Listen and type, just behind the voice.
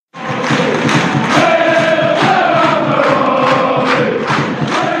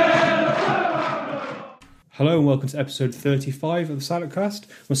Hello and welcome to episode 35 of the Salopcast.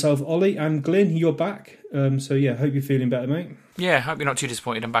 Myself, Ollie, and Glyn, you're back. Hope you're feeling better, mate. Yeah, hope you're not too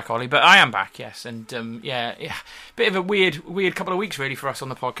disappointed I'm back, Ollie, but I am back, yes. And bit of a weird couple of weeks really for us on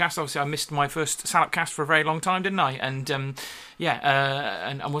the podcast. Obviously, I missed my first Salopcast for a very long time, didn't I? And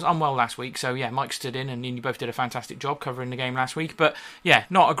I was unwell last week, so yeah, Mike stood in, and you both did a fantastic job covering the game last week. But yeah,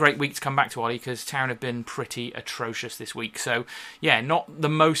 not a great week to come back to, Ollie, because Town have been pretty atrocious this week. So yeah, not the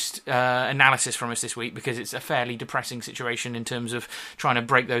most analysis from us this week, because it's a fairly depressing situation in terms of trying to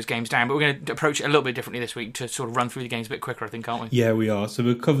break those games down. But we're going to approach it a little bit differently this week to sort of run through the games a bit quicker, I think, aren't we? Yeah, we are. So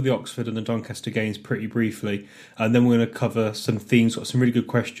we'll cover the Oxford and the Doncaster games pretty briefly, and then we're going to cover some themes. Got some really good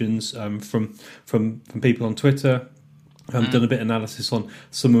questions from people on Twitter. Done a bit of analysis on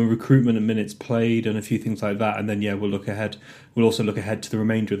some of the recruitment and minutes played and a few things like that. And then, we'll look ahead. We'll also look ahead to the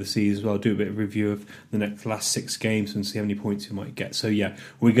remainder of the season as well, do a bit of review of the last 6 games and see how many points we might get. So,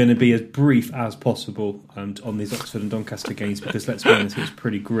 we're going to be as brief as possible on these Oxford and Doncaster games because, let's be honest, it's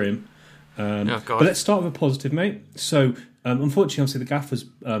pretty grim. But let's start with a positive, mate. So, unfortunately, obviously, the Gaffer's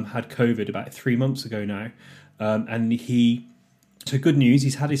had COVID about 3 months ago now. So good news,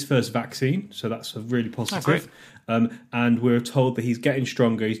 he's had his first vaccine, so that's really positive. And we're told that he's getting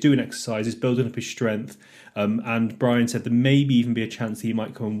stronger, he's doing exercises, building up his strength. And Brian said there maybe even be a chance that he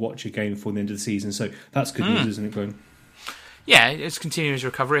might come and watch a game before the end of the season. So that's good news, isn't it, Glenn? Yeah, it's continuing his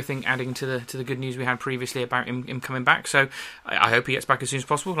recovery. I think adding to the good news we had previously about him coming back. So I hope he gets back as soon as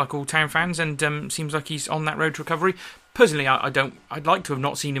possible, like all Town fans, and seems like he's on that road to recovery. Personally, I'd like to have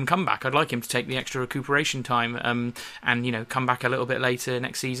not seen him come back. I'd like him to take the extra recuperation time, and come back a little bit later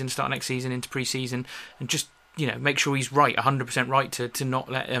next season, start next season into pre-season, and just make sure he's right, 100% right to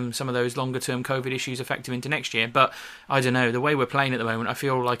not let some of those longer-term COVID issues affect him into next year. But I don't know, the way we're playing at the moment, I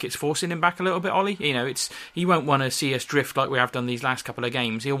feel like it's forcing him back a little bit, Ollie. He won't want to see us drift like we have done these last couple of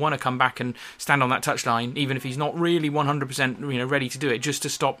games. He'll want to come back and stand on that touchline, even if he's not really 100% ready to do it, just to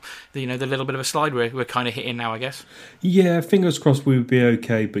stop the little bit of a slide we're kind of hitting now, I guess. Yeah, fingers crossed we would be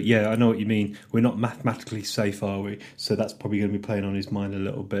okay. But yeah, I know what you mean. We're not mathematically safe, are we? So that's probably going to be playing on his mind a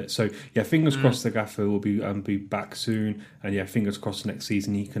little bit. So yeah, fingers crossed the Gaffer will be back soon, and fingers crossed next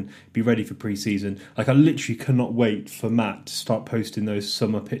season he can be ready for pre-season. Like, I literally cannot wait for Matt to start posting those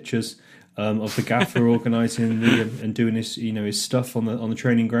summer pictures of the Gaffer organising and doing his stuff on the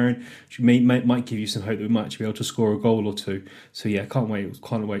training ground, which might give you some hope that we might actually be able to score a goal or two. So yeah, can't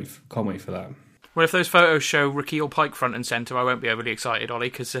wait for that. Well, if those photos show Rakeal Pike front and centre, I won't be overly excited, Ollie,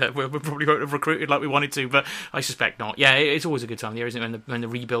 because we probably won't have recruited like we wanted to, but I suspect not. Yeah, it's always a good time of the year, isn't it, when the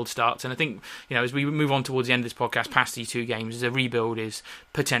rebuild starts? And I think, as we move on towards the end of this podcast, past these 2 games, the rebuild is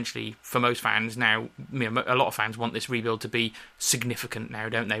potentially, for most fans now, a lot of fans want this rebuild to be significant now,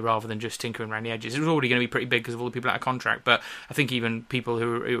 don't they, rather than just tinkering around the edges. It was already going to be pretty big because of all the people out of contract, but I think even people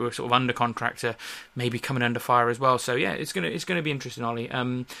who are sort of under contract are maybe coming under fire as well. So yeah, it's going to be interesting, Ollie.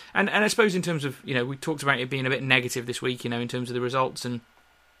 And I suppose in terms of, we talked about it being a bit negative this week, in terms of the results, and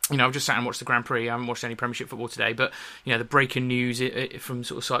I've just sat and watched the Grand Prix. I haven't watched any Premiership football today, but the breaking news from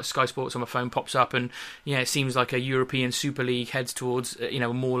sort of Sky Sports on my phone pops up, and it seems like a European Super League heads towards a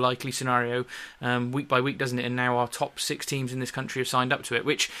more likely scenario week by week, doesn't it? And now our top 6 teams in this country have signed up to it,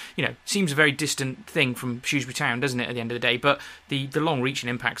 which seems a very distant thing from Shrewsbury Town, doesn't it? At the end of the day, but the long-reaching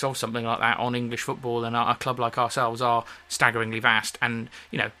impacts of something like that on English football and a club like ourselves are staggeringly vast, and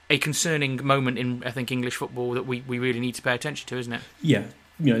a concerning moment in, I think, English football that we really need to pay attention to, isn't it? Yeah.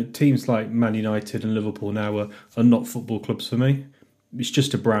 Teams like Man United and Liverpool now are not football clubs for me. It's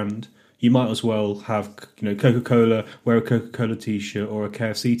just a brand. You might as well have, Coca-Cola, wear a Coca-Cola t-shirt or a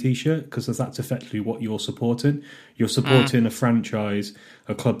KFC t-shirt, because that's effectively what you're supporting. You're supporting a franchise,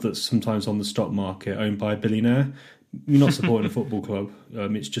 a club that's sometimes on the stock market, owned by a billionaire. You're not supporting a football club.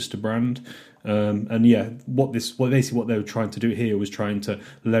 It's just a brand. What they were trying to do here was trying to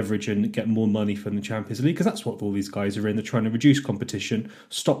leverage and get more money from the Champions League, because that's what all these guys are in. They're trying to reduce competition,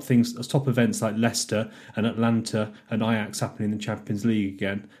 stop events like Leicester and Atlanta and Ajax happening in the Champions League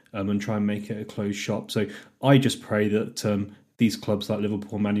again, and try and make it a closed shop. So I just pray that these clubs like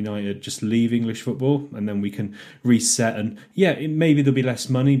Liverpool and Man United just leave English football, and then we can reset. And maybe there'll be less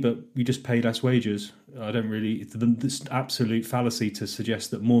money, but we just pay less wages. I don't really. It's absolute fallacy to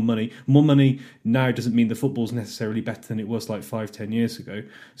suggest that more money now doesn't mean the football's necessarily better than it was like 5-10 years ago.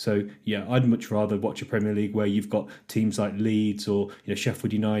 So I'd much rather watch a Premier League where you've got teams like Leeds or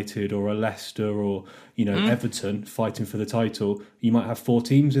Sheffield United or a Leicester or Everton fighting for the title. You might have 4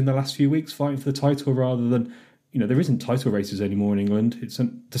 teams in the last few weeks fighting for the title, rather than there isn't title races anymore in England.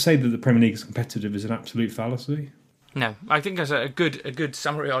 To say that the Premier League is competitive is an absolute fallacy. No, I think that's a good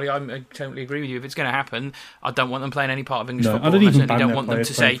summary, Ollie. I totally agree with you. If it's going to happen, I don't want them playing any part of English football. I don't even ban don't their want them players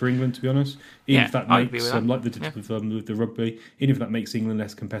to playing say for England, to be honest. Even if that makes, like they did with the rugby, even if that makes England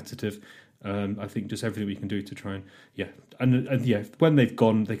less competitive, I think just everything we can do to try and when they've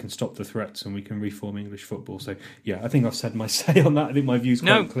gone, they can stop the threats and we can reform English football. So I think I've said my say on that. I think my view's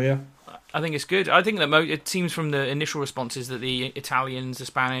quite clear. I think it's good. I think that it seems from the initial responses that the Italians, the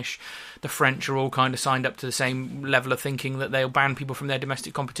Spanish, the French are all kind of signed up to the same level of thinking that they'll ban people from their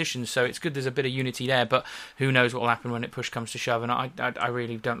domestic competitions. So it's good there's a bit of unity there, but who knows what will happen when push comes to shove, and I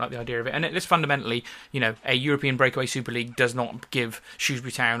really don't like the idea of it. And it's fundamentally, a European Breakaway Super League does not give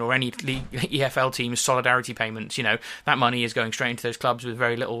Shrewsbury Town or any EFL teams solidarity payments. That money is going straight into those clubs with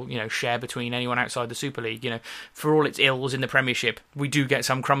very little, share between anyone outside the Super League. For all its ills in the Premiership, we do get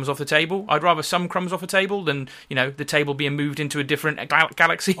some crumbs off the table. I'd rather some crumbs off a table than the table being moved into a different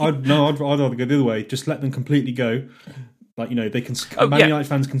galaxy. I'd rather go the other way. Just let them completely go. Like they can. Man United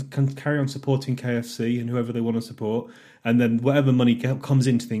fans can carry on supporting KFC and whoever they want to support, and then whatever money comes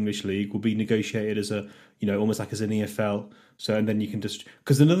into the English League will be negotiated as a almost like as an EFL. So, and then you can just,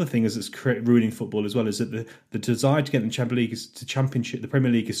 because another thing is it's ruining football as well, is that the desire to get in the Championship, the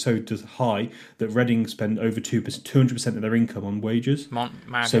Premier League is so high that Reading spend over 200% of their income on wages.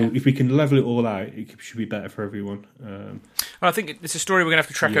 If we can level it all out, it should be better for everyone. Well, I think it's a story we're going to have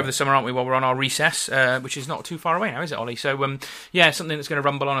to track over the summer, aren't we, while we're on our recess, which is not too far away now, is it, Ollie? So, something that's going to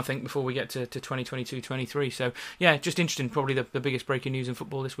rumble on, I think, before we get to 2022-23. So, just interesting, probably the biggest breaking news in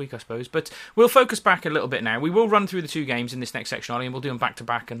football this week, I suppose. But we'll focus back a little bit now. We will run through the two games in this next section, Ollie, and we'll do them back to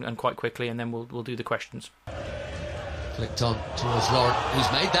back and quite quickly, and then we'll do the questions. Flicked on towards Laurent, who's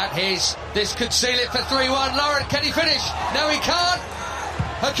made that his. This could seal it for 3-1. Laurent, can he finish? No, he can't.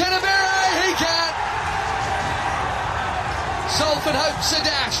 Akinabere, he can. Salford hopes are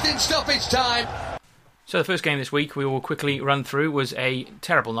dashed in stoppage time. So the first game this week we will quickly run through was a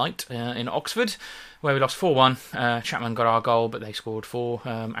terrible night in Oxford, where we lost 4-1. Chapman got our goal, but they scored 4.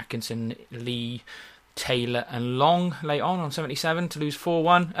 Atkinson, Lee, Taylor and Long late on 77 to lose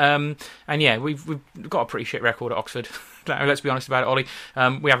 4-1. We've got a pretty shit record at Oxford. Let's be honest about it, Ollie.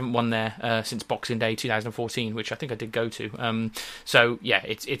 We haven't won there since Boxing Day 2014, which I think I did go to.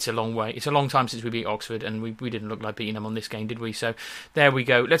 It's a long way. It's a long time since we beat Oxford, and we didn't look like beating them on this game, did we? So there we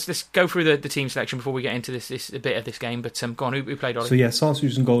go. Let's go through the team selection before we get into this a bit of this game. But go on, who played, Ollie? So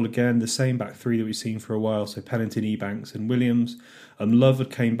Sarsu's in goal again, the same back three that we've seen for a while. So Pennington, Ebanks and Williams. Love had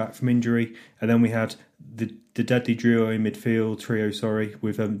came back from injury, and then we had the deadly trio in midfield,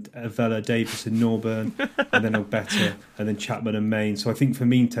 with Vela, Davis and Norburn, and then Albetta, and then Chapman and Main. So I think for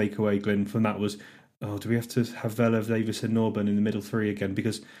me, takeaway, Glenn, from that was, do we have to have Vela, Davis and Norburn in the middle three again?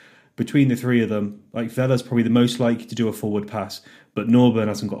 Because between the three of them, like Vela's probably the most likely to do a forward pass, but Norburn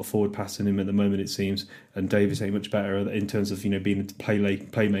hasn't got a forward pass in him at the moment, it seems, and Davis ain't much better in terms of being a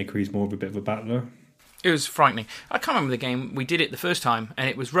playmaker. He's more of a bit of a battler. It was frightening. I can't remember the game. We did it the first time, and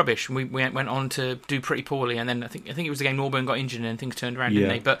it was rubbish. We went on to do pretty poorly, and then I think it was the game Norburn got injured, and then things turned around, didn't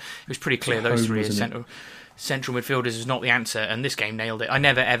they? But it was pretty clear those three as central midfielders is not the answer, and this game nailed it. I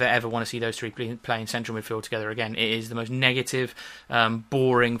never, ever, ever want to see those three playing central midfield together again. It is the most negative,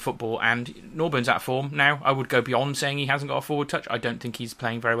 boring football, and Norburn's out of form now. I would go beyond saying he hasn't got a forward touch. I don't think he's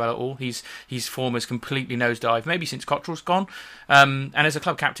playing very well at all. His form has completely nosedived, maybe since Cottrell's gone. And as a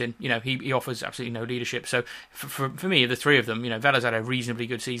club captain, he offers absolutely no leadership. So for me, the three of them, Vela's had a reasonably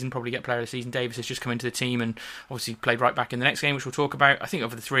good season, probably get player of the season. Davis has just come into the team and obviously played right back in the next game, which we'll talk about. I think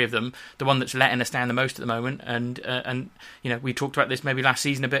of the three of them, the one that's letting us down the most at the moment, and we talked about this maybe last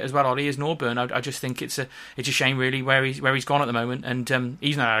season a bit as well, Ollie, is Norburn. I just think it's a shame really where he's gone at the moment, and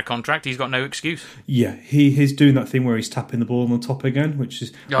he's not out of contract. He's got no excuse. Yeah, he's doing that thing where he's tapping the ball on the top again, which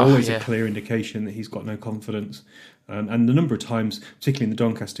is always a clear indication that he's got no confidence. And the number of times, particularly in the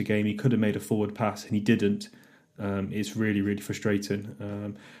Doncaster game, he could have made a forward pass and he didn't. It's really, really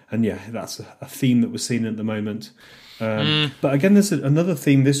frustrating. That's a theme that we're seeing at the moment. But again, there's another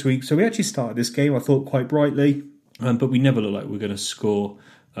theme this week. So we actually started this game, I thought, quite brightly, but we never looked like we were going to score.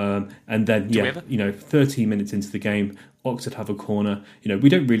 And then, 13 minutes into the game, Oxford have a corner. We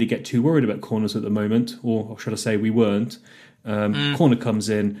don't really get too worried about corners at the moment, or should I say we weren't. Corner comes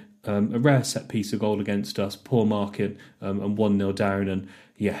in, a rare set piece of goal against us, poor marking, and 1-0 down. And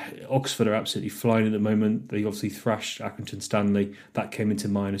Oxford are absolutely flying at the moment. They obviously thrashed Accrington Stanley. That came into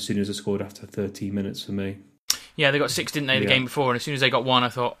mind as soon as I scored after 13 minutes for me. Yeah, they got 6, didn't they, the game before? And as soon as they got 1, I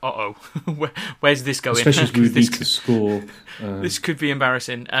thought, where's this going? Especially as we would need to score. This could be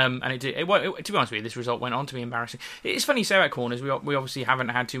embarrassing. And it did. To be honest with you, this result went on to be embarrassing. It's funny you say about corners. We obviously haven't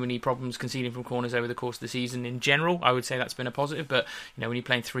had too many problems conceding from corners over the course of the season in general. I would say that's been a positive. But when you're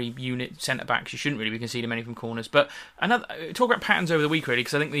playing 3 unit centre-backs, you shouldn't really be conceding many from corners. But talk about patterns over the week, really,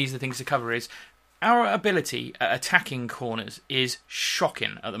 because I think these are the things to cover is our ability at attacking corners is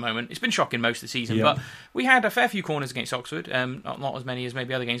shocking at the moment. It's been shocking most of the season, but we had a fair few corners against Oxford, not as many as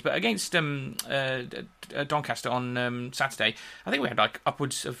maybe other games, but against Doncaster on Saturday, I think we had like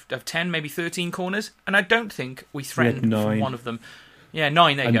upwards of 10, maybe 13 corners, and I don't think we threatened from one of them. Yeah,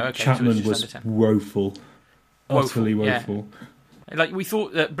 9, there you go. Okay, Chapman so was woeful. Utterly woeful. Yeah. Like, we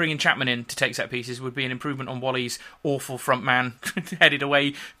thought that bringing Chapman in to take set pieces would be an improvement on Wally's awful front man headed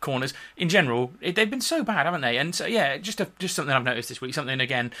away corners. In general, they've been so bad, haven't they? And so, yeah, just something I've noticed this week. Something,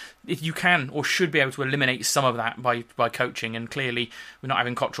 again, if you can or should be able to eliminate some of that by coaching, and clearly we're not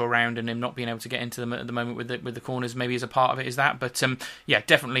having Cottrell around and him not being able to get into them at the moment with the corners, maybe as a part of it is that. But,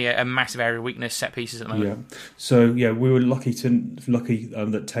 definitely a massive area of weakness, set pieces at the moment. Yeah. So, we were lucky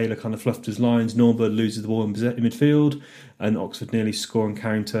that Taylor kind of fluffed his lines. Norberg loses the ball in midfield, and Oxford nearly score and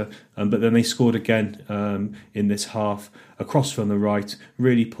counter, but then they scored again in this half. A cross from the right,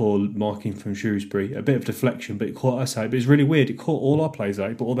 really poor marking from Shrewsbury, a bit of deflection, but it caught us out. But it's really weird, it caught all our players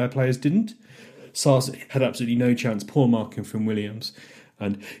out, but all their players didn't. SARS had absolutely no chance, poor marking from Williams.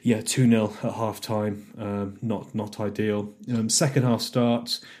 And 2-0 at half time, not ideal. Second half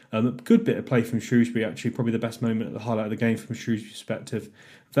starts, a good bit of play from Shrewsbury, actually, probably the best moment at the highlight of the game from Shrewsbury's perspective.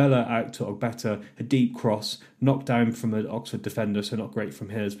 Vela out to Ogbeta, a deep cross, knocked down from an Oxford defender, so not great from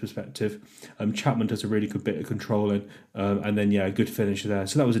his perspective. Chapman does a really good bit of controlling, and then a good finish there.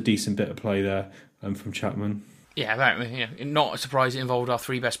 So that was a decent bit of play there from Chapman. Yeah, not surprised it involved our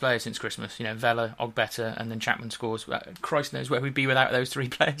 3 best players since Christmas. Vela, Ogbeta, and then Chapman scores. Christ knows where we'd be without those 3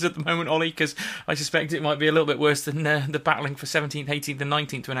 players at the moment, Ollie, because I suspect it might be a little bit worse than the battling for 17th, 18th and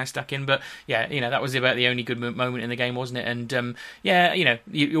 19th when I stuck in. But, that was about the only good moment in the game, wasn't it? And,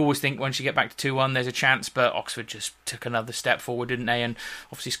 you always think once you get back to 2-1, there's a chance, but Oxford just took another step forward, didn't they? And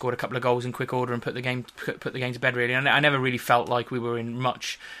obviously scored a couple of goals in quick order and put the game to bed, really. And I never really felt like we were in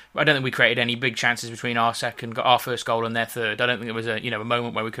much... I don't think we created any big chances between our first goal and their third. I don't think there was a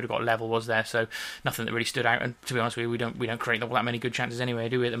moment where we could have got level, was there? So nothing that really stood out. And to be honest with you, we don't create all that many good chances anyway,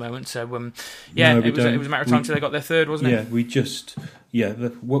 do we, at the moment? So it was a matter of time until they got their third, wasn't it? Yeah, we just we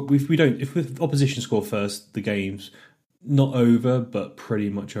don't. If the opposition score first, the game's not over, but pretty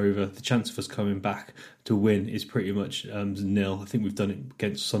much over. The chance of us coming back to win is pretty much nil. I think we've done it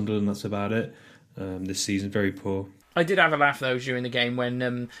against Sunderland. That's about it. This season, very poor. I did have a laugh, though, during the game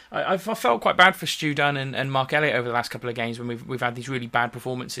when I felt quite bad for Stu Dunn and Mark Elliott over the last couple of games when we've had these really bad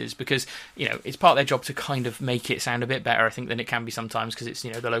performances, because it's part of their job to kind of make it sound a bit better, I think, than it can be sometimes, because it's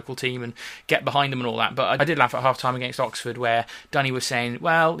the local team and get behind them and all that. But I did laugh at half time against Oxford where Dunny was saying,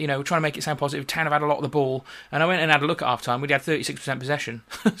 well, we're trying to make it sound positive. Town have had a lot of the ball, and I went and had a look at half time. We'd had 36% possession,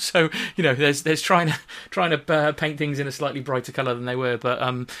 so there's trying to paint things in a slightly brighter colour than they were.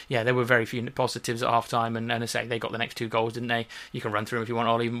 But there were very few positives at half time, and as I say, they got the next 2 goals, didn't they? You can run through them if you want,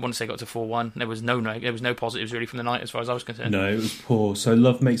 or even once they got to 4-1, there was no positives really from the night as far as I was concerned. No, it was poor. So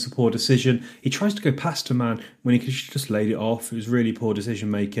Love makes a poor decision. He tries to go past a man when he could just laid it off. It was really poor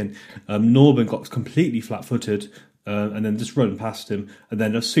decision making. Norben got completely flat-footed and then just run past him, and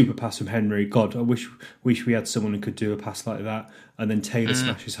then a super pass from Henry. God, I wish we had someone who could do a pass like that. And then Taylor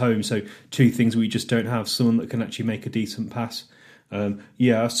smashes home. So 2 things we just don't have: someone that can actually make a decent pass.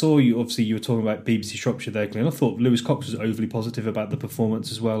 I saw you. Obviously, you were talking about BBC Shropshire there, Glenn. I thought Lewis Cox was overly positive about the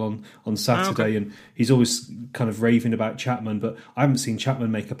performance as well on Saturday, okay. And he's always kind of raving about Chapman, but I haven't seen Chapman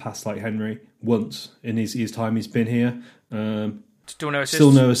make a pass like Henry once in his time he's been here. Still no assists.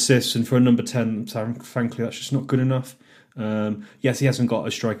 Still no assists, and for a number 10, frankly, that's just not good enough. Yes, he hasn't got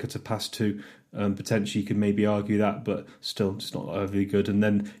a striker to pass to. Potentially you could maybe argue that, but still it's not overly good. And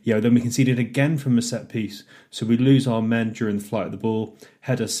then we conceded again from a set piece, so we lose our men during the flight of the ball.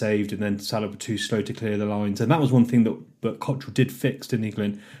 Header saved, and then Salah were too slow to clear the lines, and that was one thing that Cottrell did fix, didn't he,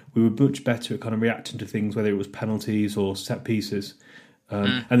 Glenn? We were much better at kind of reacting to things, whether it was penalties or set pieces.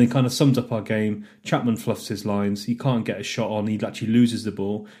 And then kind of sums up our game. Chapman fluffs his lines, he can't get a shot on, he actually loses the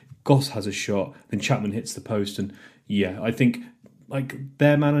ball. Goss has a shot, then Chapman hits the post, and I think like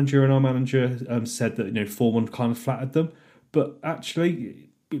their manager and our manager said that 4-1 kind of flattered them, but actually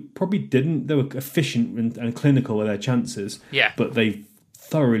it probably didn't. They were efficient and clinical with their chances, but they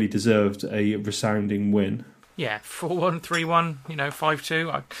thoroughly deserved a resounding win. Yeah, 4-1, 3-1,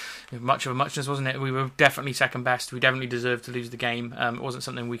 5-2. Much of a muchness, wasn't it? We were definitely second best. We definitely deserved to lose the game. It wasn't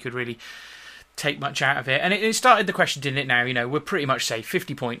something we could really take much out of it. And it started the question, didn't it, now? We're pretty much safe.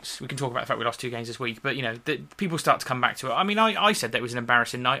 50 points. We can talk about the fact we lost 2 games this week, but, people start to come back to it. I mean, I said that it was an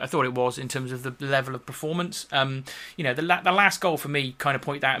embarrassing night. I thought it was in terms of the level of performance. The last goal for me kind of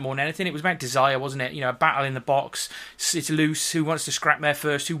pointed out more than anything. It was about desire, wasn't it? A battle in the box. It's loose. Who wants to scrap there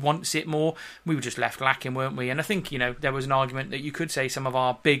first? Who wants it more? We were just left lacking, weren't we? And I think, there was an argument that you could say some of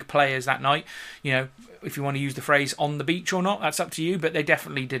our big players that night, if you want to use the phrase on the beach or not, that's up to you, but they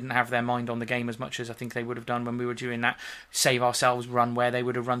definitely didn't have their mind on the game as much as I think they would have done when we were doing that save ourselves run, where they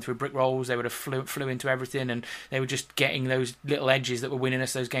would have run through brick rolls, they would have flew into everything, and they were just getting those little edges that were winning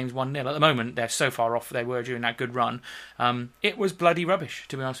us those games 1-0. At the moment, they're so far off they were during that good run. It was bloody rubbish,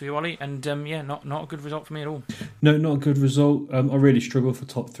 to be honest with you, Ollie, and not a good result for me at all. No, not a good result. I really struggled for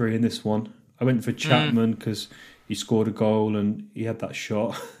top 3 in this one. I went for Chapman because he scored a goal and he had that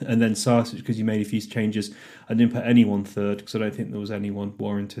shot, and then Sarsic because he made a few changes. I didn't put anyone third because I don't think there was anyone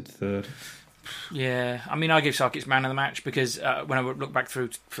warranted third. Yeah, I mean, I gave Sarkic man of the match because when I look back through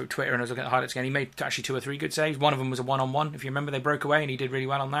Twitter and I was looking at the highlights again, he made actually 2 or 3 good saves. One of them was a one-on-one, if you remember. They broke away and he did really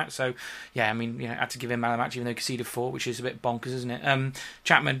well on that. So, yeah, I mean, I had to give him man of the match even though he conceded 4, which is a bit bonkers, isn't it?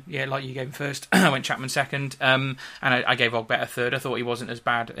 Chapman, yeah, like you gave him first. I went Chapman second, and I gave Ogbet a third. I thought he wasn't as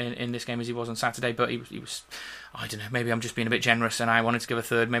bad in this game as he was on Saturday, but he was I don't know, maybe I'm just being a bit generous and I wanted to give a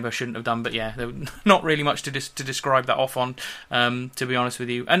third. Maybe I shouldn't have done, but yeah, there was not really much to describe that off on, to be honest with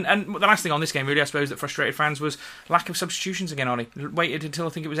you. And the last thing on this game, really, I suppose, that frustrated fans was lack of substitutions again, Ollie. Waited until I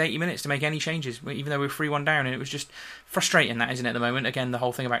think it was 80 minutes to make any changes, even though we were 3-1 down, and it was just frustrating, that, isn't it, at the moment? Again, the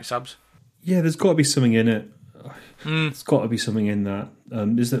whole thing about subs. Yeah, there's got to be something in it. There's got to be something in that.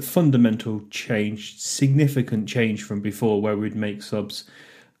 There's that fundamental change, significant change from before where we'd make subs.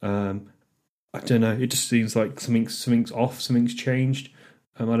 I don't know. It just seems like something's off. Something's changed.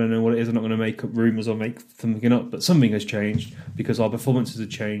 I don't know what it is. I'm not going to make up rumours or make something up, but something has changed because our performances have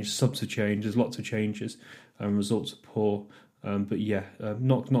changed, subs have changed. There's lots of changes, and results are poor. But yeah,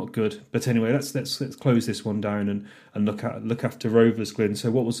 not good. But anyway, let's close this one down and look after Rovers, Glyn. So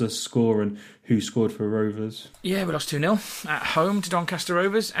what was the score and who scored for Rovers? Yeah, we lost 2-0 at home to Doncaster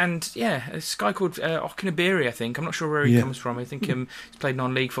Rovers, and yeah, this guy called Okinabiri, I think. I'm not sure where he comes from. I think he's played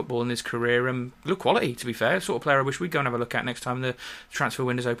non-league football in his career. Good quality, to be fair. Sort of player I wish we'd go and have a look at next time the transfer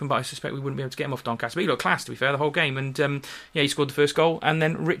window's open, but I suspect we wouldn't be able to get him off Doncaster. But he looked class, to be fair, the whole game. And yeah, he scored the first goal, and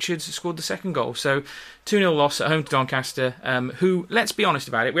then Richards scored the second goal. So 2-0 loss at home to Doncaster, who, let's be honest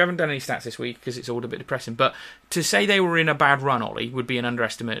about it, we haven't done any stats this week because it's all a bit depressing, but to say they were in a bad run, Ollie, would be an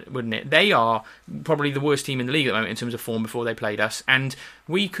underestimate, wouldn't it? They are probably the worst team in the league at the moment in terms of form before they played us, and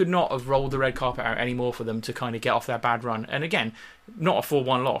we could not have rolled the red carpet out anymore for them to kind of get off their bad run. And again, not a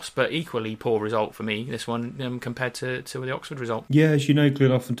 4-1 loss, but equally poor result for me, this one, compared to the Oxford result. Yeah, as you know,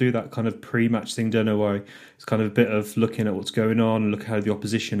 Glyn often do that kind of pre-match thing, don't know why. It's kind of a bit of looking at what's going on and look how the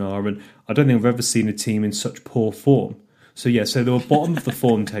opposition are, and I don't think I've ever seen a team in such poor form. So yeah, so they were bottom of the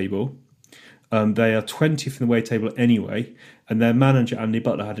form table. They are 20th in the away table anyway, and their manager, Andy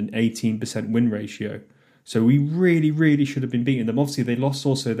Butler, had an 18% win ratio. So we really, really should have been beating them. Obviously, they lost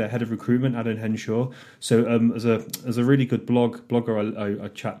also their head of recruitment, Adam Henshaw. So as a really good blogger I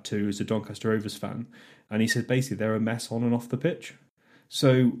chat to, who's a Doncaster Rovers fan, and he said basically they're a mess on and off the pitch.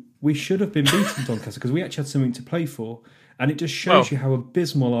 So we should have been beating Doncaster because we actually had something to play for. And it just shows you how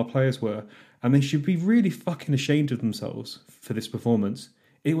abysmal our players were. And they should be really fucking ashamed of themselves for this performance.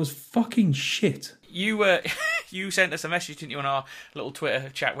 It was fucking shit. You sent us a message, didn't you, on our little Twitter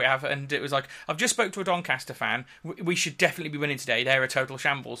chat we have, and it was like, I've just spoke to a Doncaster fan. We should definitely be winning today. They're a total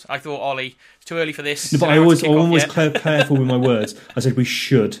shambles. I thought, Ollie, it's too early for this. No, but I'm always careful with my words. I said we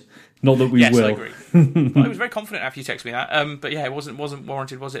should, not that we will. Yes, I agree. I was very confident after you texted me that. But yeah, it wasn't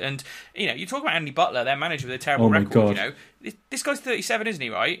warranted, was it? And you talk about Andy Butler, their manager with a terrible record. God. This guy's 37, isn't he?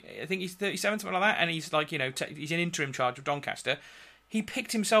 Right? I think he's 37, something like that. And he's like, he's in interim charge of Doncaster. He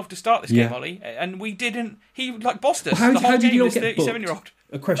picked himself to start this game, Ollie, and we didn't. He bossed us. How did he not get booked? 37-year-old.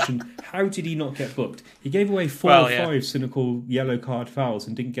 A question: how did he not get booked? He gave away 4 or 5 cynical yellow card fouls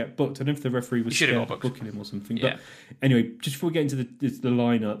and didn't get booked. I don't know if the referee was scared of booking him or something. Yeah. But anyway, just before we get into the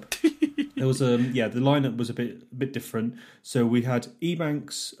lineup, there was the lineup was a bit different. So we had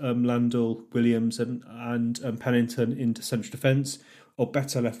Ebanks, Landell, Williams, and Pennington into central defence, or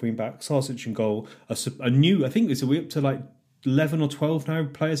better left wing back, Sarsic in goal. A new, I think this we up to like 11 or 12 now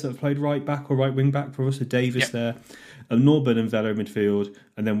players that have played right back or right wing back for us. So Davis there, Norburn and Velo midfield,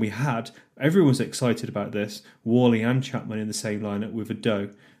 and then we had, everyone was excited about this, Worley and Chapman in the same lineup with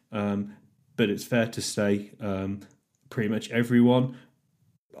Ado. But it's fair to say pretty much everyone,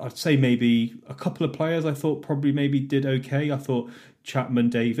 I'd say maybe a couple of players I thought probably maybe did okay. I thought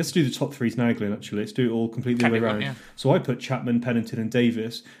Chapman, Davis. Let's do the top threes now, Glenn, actually. Let's do it all completely the way around. Yeah. So I put Chapman, Pennington and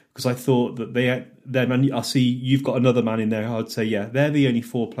Davis. because I thought that I see you've got another man in there. I'd say, yeah, they're the only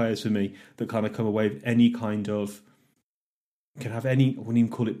 4 players for me that kind of come away with any kind of, can have any, I wouldn't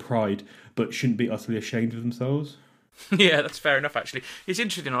even call it pride, but shouldn't be utterly ashamed of themselves. Yeah, that's fair enough, actually. It's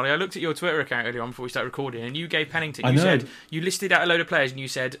interesting, Ollie. I looked at your Twitter account earlier on before we started recording, and you gave Pennington. You listed out a load of players, and you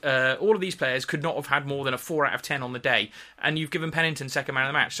said all of these players could not have had more than a 4 out of 10 on the day, and you've given Pennington second man of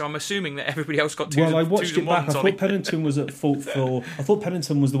the match. So I'm assuming that everybody else got 2s. Well, I watched it back. I thought Pennington was at fault for. I thought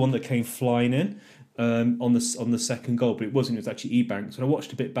Pennington was the one that came flying in on the second goal, but it wasn't. It was actually Ebanks. And I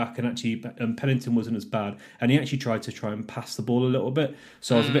watched a bit back, and actually Pennington wasn't as bad, and he actually tried and pass the ball a little bit.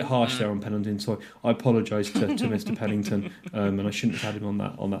 So I was a bit harsh there on Pennington. So I apologise to Mr. Pennington, and I shouldn't have had him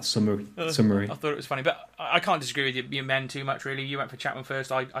on that summary. I thought it was funny, but I can't disagree with your men too much. Really, you went for Chapman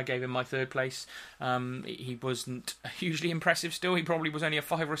first. I gave him my 3rd place. He wasn't hugely impressive. Still, he probably was only a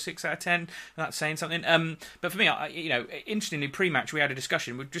 5 or a 6 out of 10. That's saying something. But for me, interestingly, pre-match we had a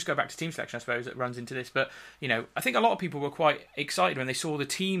discussion. We'll just go back to team selection, I suppose, that runs into this. But I think a lot of people were quite excited when they saw the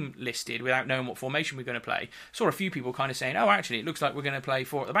team listed without knowing what formation we're going to play. Saw a few people kind of saying, "Oh, actually, it looks like we're going to play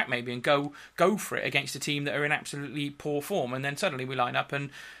 4 at the back, maybe, and go for it against a team that are in absolutely poor form." And then suddenly we line up and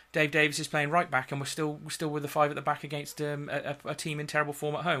Dave Davis is playing right back, and we're still with the 5 at the back against a team in terrible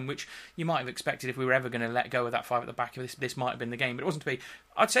form at home, which you might have expected if we were ever going to let go of that 5 at the back. This might have been the game, but it wasn't to be.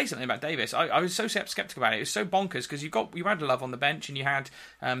 I'd say something about Davis. I was so sceptical about it. It was so bonkers because you had Love on the bench, and you had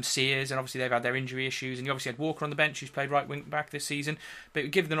Sears, and obviously they've had their injury issues, and you obviously had Walker on the bench, who's played right wing back this season.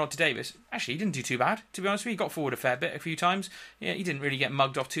 But give the nod to Davis. Actually, he didn't do too bad, to be honest with you. He got forward a few times. Yeah, he didn't really get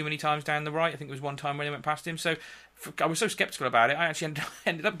mugged off too many times down the right. I think there was one time when they went past him. So I was so sceptical about it. I actually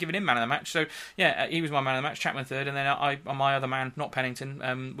ended up giving him man of the match. So yeah, he was my man of the match. Chapman 3rd, and then my other man, not Pennington,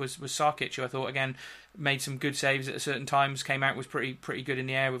 was Sarkic, who I thought again made some good saves at certain times. Came out was pretty good in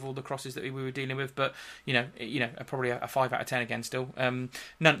the air with all the crosses that we were dealing with. But probably a 5 out of 10 again. Still,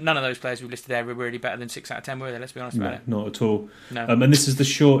 none of those players we listed there were really better than 6 out of 10, were they? Let's be honest about it. Not at all. No. And this is the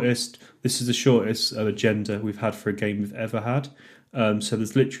shortest. This is the shortest agenda we've had for a game we've ever had. So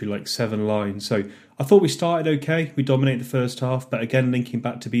there's literally like 7 lines. So I thought we started okay. We dominated the first half, but again, linking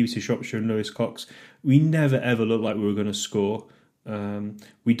back to BBC Shropshire and Lewis Cox, we never ever looked like we were going to score.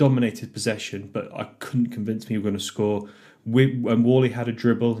 We dominated possession, but I couldn't convince me we were going to score. Wally had a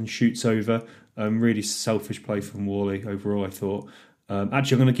dribble and shoots over. Really selfish play from Wally overall, I thought.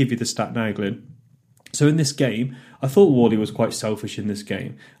 Actually, I'm going to give you the stat now, Glyn. So in this game, I thought Wally was quite selfish in this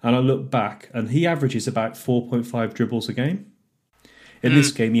game. And I look back, and he averages about 4.5 dribbles a game. In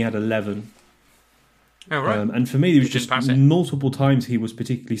this game, he had 11. Oh, right. And for me, there was just multiple times he was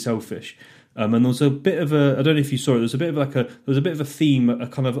particularly selfish. And there was a bit of a, I don't know if you saw it, there was a bit of a theme, a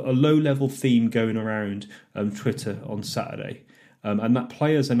kind of a low-level theme going around Twitter on Saturday. And that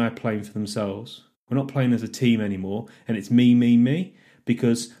players are now playing for themselves. We're not playing as a team anymore, and it's me,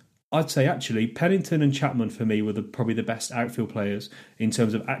 because I'd say actually Pennington and Chapman for me were probably the best outfield players in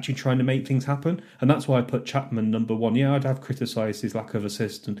terms of actually trying to make things happen, and that's why I put Chapman number 1. Yeah, I'd have criticised his lack of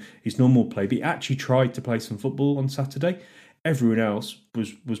assist and his normal play, but he actually tried to play some football on Saturday. Everyone else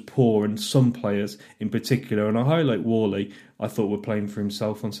was poor, and some players in particular, and I highlight Worley, I thought were playing for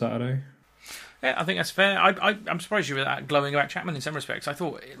himself on Saturday. Yeah, I think that's fair. I'm surprised you were that glowing about Chapman in some respects. I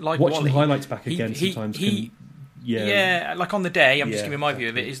thought, like watching Wally, the highlights back again sometimes. Yeah, like on the day, I'm just giving my exactly. view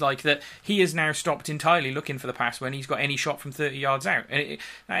of it, is like that he has now stopped entirely looking for the pass when he's got any shot from 30 yards out. And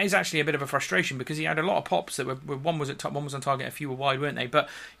that is actually a bit of a frustration because he had a lot of pops that were one was at top, one was on target, a few were wide, weren't they? But,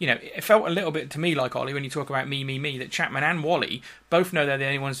 it felt a little bit to me like, Ollie, when you talk about me, that Chapman and Wally both know they're the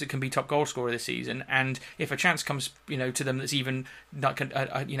only ones that can be top goal scorer this season. And if a chance comes, to them that's even like a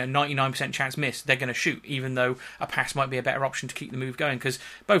 99% chance miss, they're going to shoot, even though a pass might be a better option to keep the move going. Because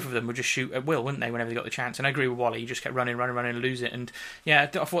both of them would just shoot at will, wouldn't they, whenever they got the chance? And I agree with Wally, he just kept running and lose it. And yeah, I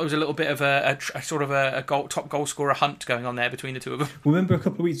thought it was a little bit of a sort of a top goal scorer hunt going on there between the two of them. Remember a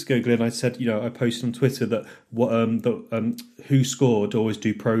couple of weeks ago, Glenn, I said, I posted on Twitter that who scored always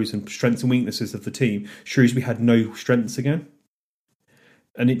do pros and strengths and weaknesses of the team. Shrewsbury had no strengths again.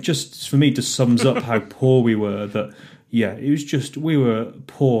 And it just, for me, just sums up how poor we were. That, yeah, it was just, we were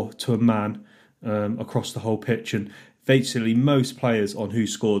poor to a man across the whole pitch. And basically most players on who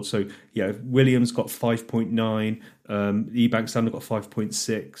scored. So, yeah, Williams got 5.9, Ebanks-Landor got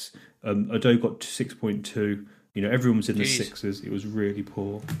 5.6, Ado got 6.2. Everyone was in the sixes. It was really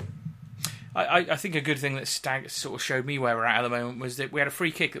poor. I think a good thing that Stag sort of showed me where we're at the moment was that we had a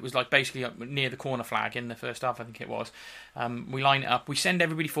free kick that was like basically up near the corner flag in the first half, I think it was. We line it up, we send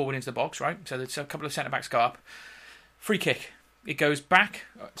everybody forward into the box, right? So there's a couple of centre-backs go up. Free kick. It goes back,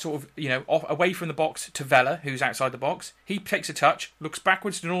 sort of, away from the box to Vela, who's outside the box. He takes a touch, looks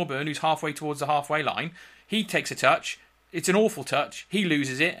backwards to Norburn, who's halfway towards the halfway line. He takes a touch, it's an awful touch. He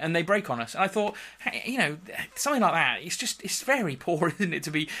loses it, and they break on us. And I thought, hey, something like that. It's very poor, isn't it,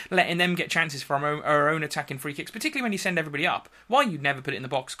 to be letting them get chances from our own attacking free kicks, particularly when you send everybody up. Why you'd never put it in the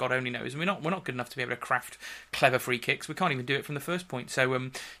box, God only knows. And we're not good enough to be able to craft clever free kicks. We can't even do it from the first point. So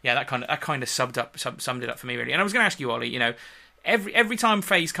that kind of summed it up for me really. And I was going to ask you, Ollie, every time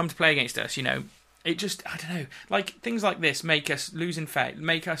Faye's come to play against us, it just, I don't know, like things like this make us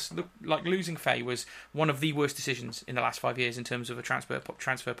look like losing Faye was one of the worst decisions in the last 5 years in terms of a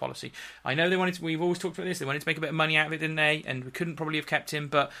transfer policy. I know we've always talked about this, they wanted to make a bit of money out of it, didn't they? And we couldn't probably have kept him,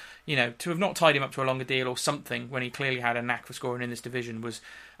 but to have not tied him up to a longer deal or something when he clearly had a knack for scoring in this division was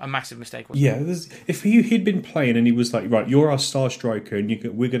a massive mistake, wasn't it? If he'd been playing and he was like, right, you're our star striker and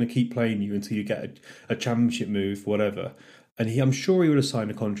we're going to keep playing you until you get a championship move, whatever. And I'm sure he would have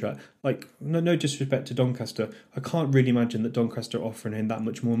signed a contract. Like, no disrespect to Doncaster, I can't really imagine that Doncaster are offering him that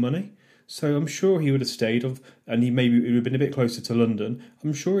much more money. So I'm sure he would have stayed, and he would have been a bit closer to London.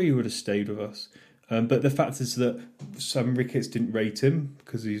 I'm sure he would have stayed with us. But the fact is that Sam Ricketts didn't rate him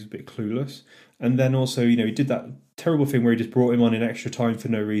because he's a bit clueless. And then also, he did that terrible thing where he just brought him on in extra time for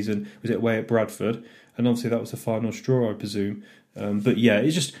no reason. Was it away at Bradford? And obviously that was the final straw, I presume. But yeah,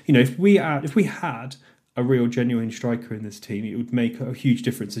 it's just, if we had a real genuine striker in this team, it would make a huge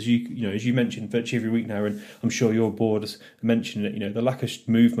difference, as you mentioned virtually every week now, and I'm sure your board has mentioned it. The lack of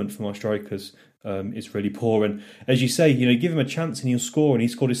movement from our strikers is really poor, and as you say, give him a chance and he'll score. And he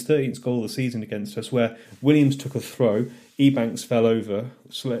scored his 13th goal of the season against us, where Williams took a throw, Ebanks fell over,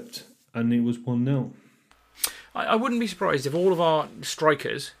 slipped, and it was 1-0. I wouldn't be surprised if all of our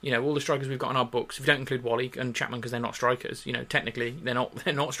strikers, all the strikers we've got on our books, if you don't include Wally and Chapman because they're not strikers, technically they're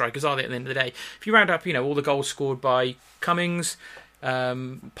not strikers, are they, at the end of the day? If you round up, all the goals scored by Cummings,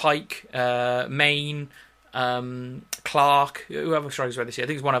 Pike, Main, Clark, whoever strikers were this year, I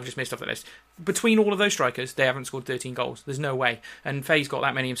think there's one I've just missed off the list. Between all of those strikers, they haven't scored 13 goals. There's no way. And Faye's got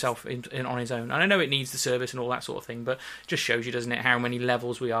that many himself on his own. And I know it needs the service and all that sort of thing, but it just shows you, doesn't it, how many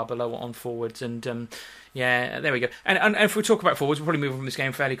levels we are below on forwards. And there we go. And if we talk about forwards, we'll probably move on from this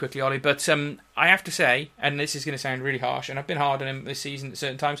game fairly quickly, Ollie. But I have to say, and this is going to sound really harsh, and I've been hard on him this season at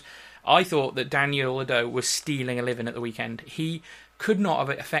certain times, I thought that Daniel Ado was stealing a living at the weekend. He could not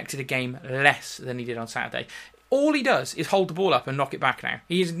have affected a game less than he did on Saturday. All he does is hold the ball up and knock it back now.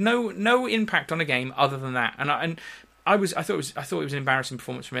 He has no impact on a game other than that. I thought it was an embarrassing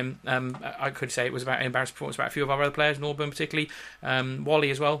performance from him. I could say it was about an embarrassing performance about a few of our other players, Norburn particularly, Wally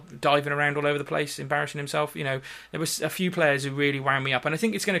as well, diving around all over the place, embarrassing himself. There was a few players who really wound me up, and I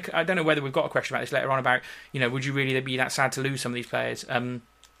think it's going to. I don't know whether we've got a question about this later on about would you really be that sad to lose some of these players?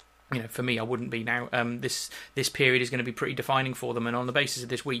 For me, I wouldn't be now. This period is going to be pretty defining for them, and on the basis of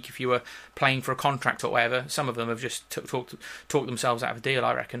this week, if you were playing for a contract or whatever, some of them have just talked themselves out of a deal,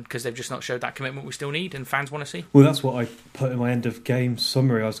 I reckon, because they've just not showed that commitment we still need and fans want to see. Well, that's what I put in my end of game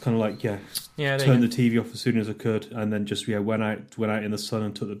summary. I was kind of like, turned the TV off as soon as I could, and then just went out in the sun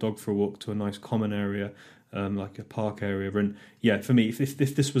and took the dog for a walk to a nice common area. Like a park area, and for me,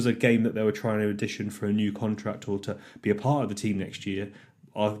 if this was a game that they were trying to audition for a new contract or to be a part of the team next year,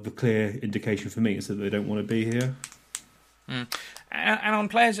 the clear indication for me is that they don't want to be here. And on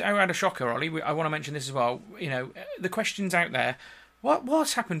players who had a shocker, Ollie, I want to mention this as well. The questions out there.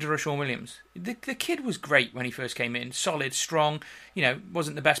 What's happened to Rashawn Williams? The kid was great when he first came in, solid, strong.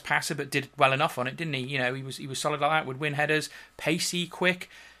 Wasn't the best passer, but did well enough on it, didn't he? He was solid like that. Would win headers, pacey, quick.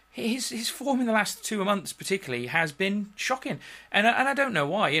 His form in the last 2 months, particularly, has been shocking, and I don't know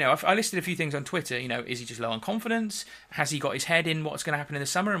why. I listed a few things on Twitter. Is he just low on confidence? Has he got his head in what's going to happen in the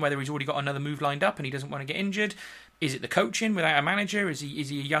summer, and whether he's already got another move lined up and he doesn't want to get injured? Is it the coaching without a manager? Is he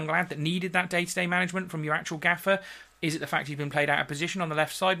a young lad that needed that day-to-day management from your actual gaffer? Is it the fact he's been played out of position on the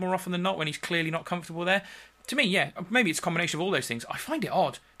left side more often than not when he's clearly not comfortable there? To me, maybe it's a combination of all those things. I find it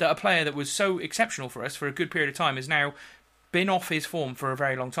odd that a player that was so exceptional for us for a good period of time is now been off his form for a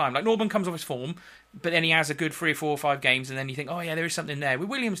very long time. Like Norburn comes off his form, but then he has a good 3 or 4 or 5 games, and then you think, there is something there. With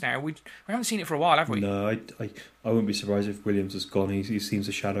Williams now, we haven't seen it for a while, have we? No, I wouldn't be surprised if Williams has gone. He seems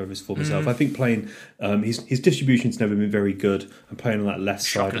a shadow of his former self. I think playing, his distribution's never been very good, and playing on that left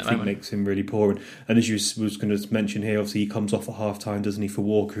side, I think, makes him really poor. And as you was going to mention here, obviously he comes off at half-time, doesn't he, for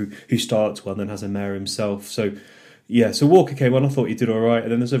Walker, who starts well and then has a mare himself. So Walker came on, I thought he did all right.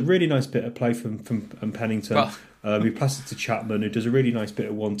 And then there's a really nice bit of play from Pennington. We passed it to Chapman, who does a really nice bit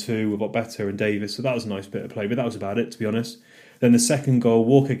of 1-2 with Ogbeta and Davis. So that was a nice bit of play, but that was about it, to be honest. Then the second goal,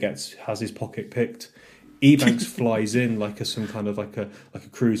 Walker has his pocket picked. Ebanks flies in like a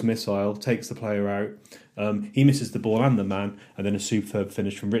cruise missile, takes the player out. He misses the ball and the man, and then a superb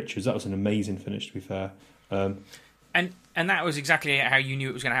finish from Richards. That was an amazing finish, to be fair. And And that was exactly how you knew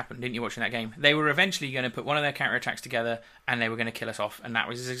it was going to happen, didn't you, watching that game? They were eventually going to put one of their counter-attacks together and they were going to kill us off. And that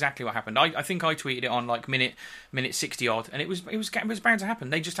was exactly what happened. I think I tweeted it on like minute 60-odd, and it was bound to happen.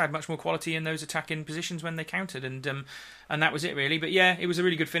 They just had much more quality in those attacking positions when they countered, and that was it, really. But yeah, it was a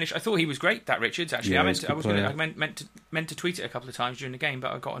really good finish. I thought he was great, that Richards, actually. Yeah, I meant to tweet it a couple of times during the game,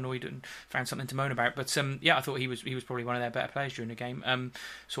 but I got annoyed and found something to moan about. But yeah, I thought he was probably one of their better players during the game.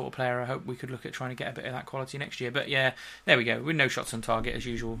 Sort of player I hope we could look at trying to get a bit of that quality next year. But yeah, there we go. With no shots on target as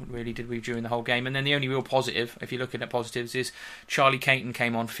usual, really, did we, during the whole game. And then the only real positive, if you're looking at positives, is Charlie Caton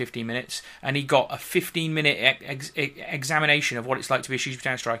came on for 15 minutes and he got a 15-minute examination of what it's like to be a Shrewsbury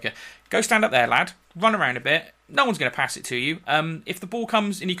Town striker. Go stand up there, lad. Run around a bit. No one's going to pass it to you. If the ball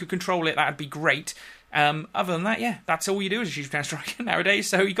comes and you could control it, that'd be great. Other than that, yeah, that's all you do as a Shrewsbury Town striker nowadays.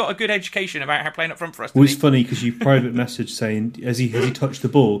 So he got a good education about how playing up front for us. Well, it's funny because you private message saying, has he touched the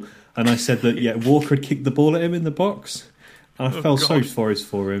ball? And I said that, yeah, Walker had kicked the ball at him in the box. And I felt so sorry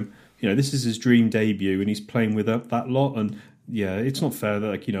for him. You know, this is his dream debut and he's playing with that lot. And yeah, it's not fair that,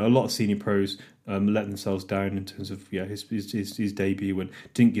 like, you know, a lot of senior pros let themselves down in terms of his debut and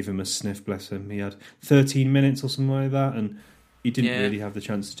didn't give him a sniff, bless him. He had 13 minutes or something like that and he didn't really have the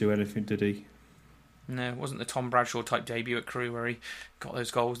chance to do anything, did he? No, it wasn't the Tom Bradshaw type debut at Crewe where he got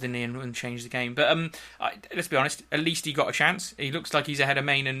those goals, didn't he, and changed the game. But let's be honest, at least he got a chance. He looks like he's ahead of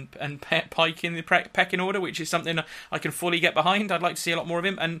Main and Pike in the pecking order, which is something I can fully get behind. I'd like to see a lot more of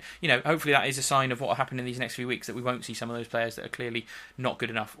him. And, you know, hopefully that is a sign of what will happen in these next few weeks, that we won't see some of those players that are clearly not good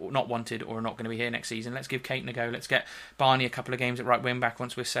enough, or not wanted, or are not going to be here next season. Let's give Caton a go. Let's get Barney a couple of games at right wing back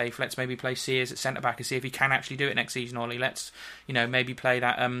once we're safe. Let's maybe play Sears at centre back and see if he can actually do it next season, Ollie. Let's, you know, maybe play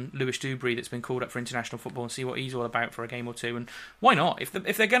that Lewis Dewberry that's been called up for international football and see what he's all about for a game or two. And why not? If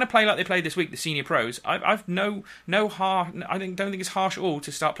they're going to play like they played this week, the senior pros, I've don't think it's harsh at all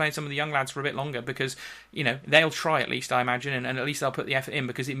to start playing some of the young lads for a bit longer, because, you know, they'll try at least, I imagine, and at least they'll put the effort in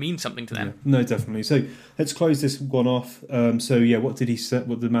because it means something to them. Yeah, no, definitely. So let's close this one off. So yeah, what did he say?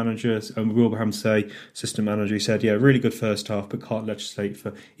 What did the manager, Wilbraham, say? Assistant manager, he said, yeah, really good first half, but can't legislate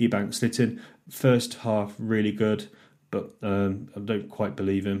for Ebanks Lytton. First half really good, but I don't quite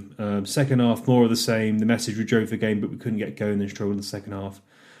believe him. Second half, more of the same. The message, we drove the game, but we couldn't get going and struggled in the second half.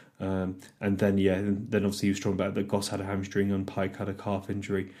 And then obviously he was talking about that Goss had a hamstring and Pike had a calf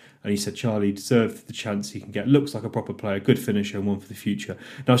injury. And he said Charlie deserved the chance he can get. Looks like a proper player, good finisher and one for the future.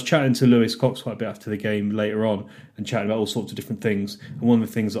 And I was chatting to Lewis Cox quite a bit after the game later on and chatting about all sorts of different things. And one of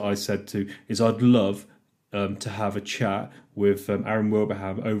the things that I said is I'd love to have a chat with Aaron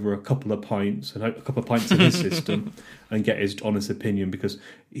Wilbraham over a couple of pints and a couple of pints of his system and get his honest opinion, because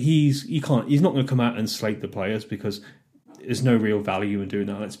he's not going to come out and slate the players, because there's no real value in doing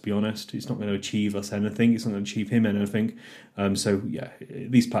that, let's be honest. It's not going to achieve us anything. It's not going to achieve him anything. So, yeah,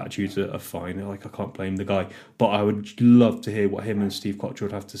 these platitudes are fine. Like, I can't blame the guy. But I would love to hear what him and Steve Cotcher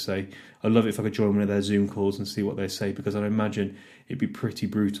would have to say. I'd love it if I could join one of their Zoom calls and see what they say, because I'd imagine it'd be pretty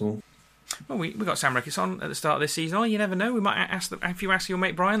brutal. Well, we got Sam Ricketts on at the start of this season. Oh, you never know. We might if you ask your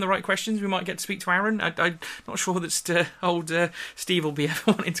mate Brian the right questions, we might get to speak to Aaron. I'm not sure that old Steve will be ever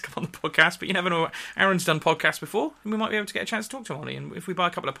wanting to come on the podcast, but you never know. Aaron's done podcasts before, and we might be able to get a chance to talk to him, Ollie. And if we buy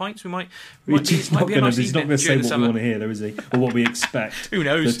a couple of pints, he's not going to say what we want to hear, though, is he? Or what we expect. Who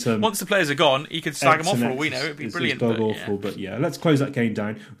knows? But, once the players are gone, he could slag them off for all we know. It'd be brilliant. It's awful, but yeah, let's close that game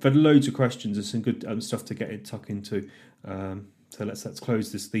down. We've had loads of questions and some good stuff to tuck into. So let's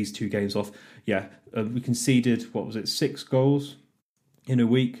close these two games off. Yeah, we conceded, 6 goals in a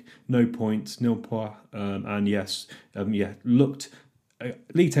week, no points, nil points, and yes, looked.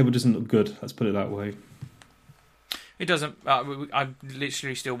 League table doesn't look good. Let's put it that way. It doesn't. I'm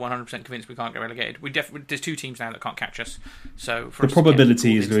literally still 100% convinced we can't get relegated. There's 2 teams now that can't catch us. So for the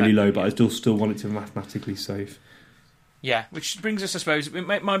probability is really low, but I still want it to be mathematically safe. Yeah, which brings us, I suppose,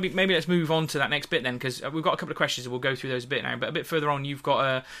 maybe let's move on to that next bit then, because we've got a couple of questions and we'll go through those a bit now. But a bit further on, you've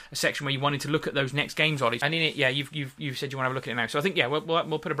got a section where you wanted to look at those next games, Ollie. And in it, yeah, you've said you want to have a look at it now. So I think, yeah,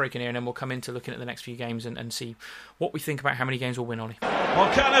 we'll put a break in here and then we'll come into looking at the next few games and see what we think about how many games we'll win, Ollie.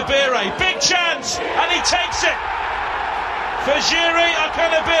 Akanabere, big chance, and he takes it. Fajiri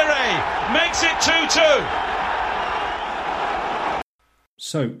Akanabere makes it 2-2.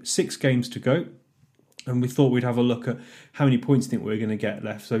 So 6 games to go. And we thought we'd have a look at how many points I think we're going to get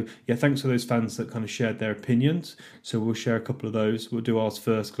left. So, yeah, thanks for those fans that kind of shared their opinions. So we'll share a couple of those. We'll do ours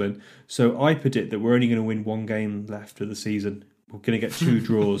first, Glenn. So I predict that we're only going to win 1 game left of the season. We're going to get 2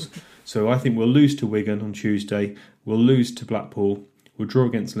 draws. So I think we'll lose to Wigan on Tuesday. We'll lose to Blackpool. We'll draw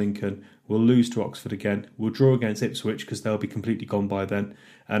against Lincoln. We'll lose to Oxford again. We'll draw against Ipswich because they'll be completely gone by then.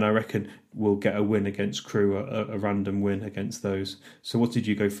 And I reckon we'll get a win against Crewe, a random win against those. So what did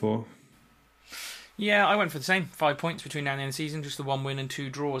you go for? Yeah, I went for the same 5 points between now and the end of the season, just the 1 win and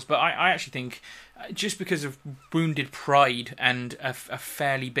 2 draws. But I actually think, just because of wounded pride and a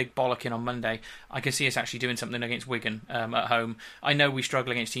fairly big bollocking on Monday, I can see us actually doing something against Wigan at home. I know we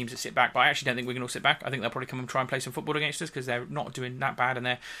struggle against teams that sit back, but I actually don't think Wigan will sit back. I think they'll probably come and try and play some football against us because they're not doing that bad and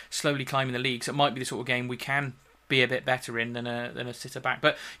they're slowly climbing the league. So it might be the sort of game we can be a bit better in than a sitter back.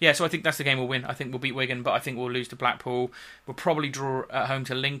 But yeah, so I think that's the game we'll win. I think we'll beat Wigan, but I think we'll lose to Blackpool. We'll probably draw at home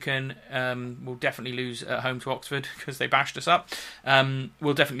to Lincoln. We'll definitely lose at home to Oxford because they bashed us up.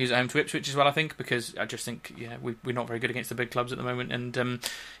 We'll definitely lose at home to Ipswich as well, I think, because I just think we're not very good against the big clubs at the moment. And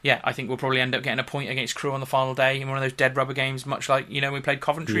I think we'll probably end up getting a point against Crewe on the final day in one of those dead rubber games, much like we played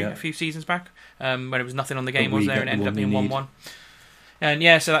Coventry a few seasons back when it was nothing on the game, was there, and it ended up being 1-1. And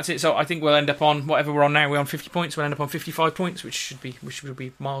yeah, so that's it. So I think we'll end up on whatever we're on now. We're on 50 points. We'll end up on 55 points, which should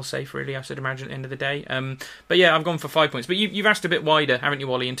be miles safe, really, I should imagine, at the end of the day. But yeah, I've gone for 5 points. But you've asked a bit wider, haven't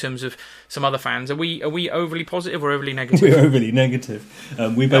you, Ollie, in terms of some other fans? Are we overly positive or overly negative? We're overly negative.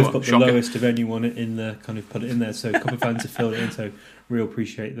 We both got the shocking. lowest of anyone in the kind of put it in there. So a couple of fans have filled it in. So real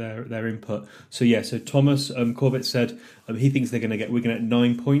appreciate their input. So yeah, so Thomas Corbett said he thinks they're going to get Wigan at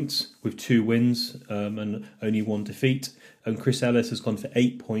 9 points with 2 wins and only 1 defeat. Chris Ellis has gone for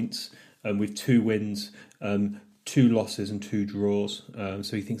 8 points with 2 wins, 2 losses and 2 draws.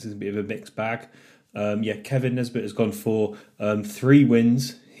 So he thinks it's a bit of a mixed bag. Kevin Nesbitt has gone for 3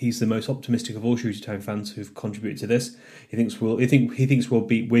 wins. He's the most optimistic of all Shooter Town fans who've contributed to this. He thinks we'll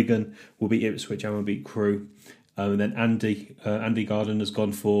beat Wigan, we'll beat Ipswich, and we'll beat Crewe. And then Andy Garden has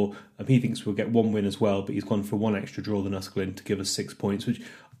gone for he thinks we'll get 1 win as well, but he's gone for 1 extra draw than us, Glenn, to give us 6 points, which.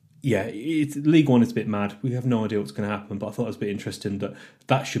 Yeah, League One is a bit mad. We have no idea what's going to happen, but I thought it was a bit interesting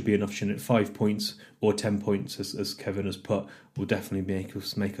that should be enough, shouldn't it? 5 points or 10 points, as Kevin has put, will definitely make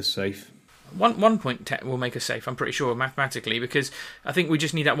us safe. One point will make us safe, I'm pretty sure, mathematically, because I think we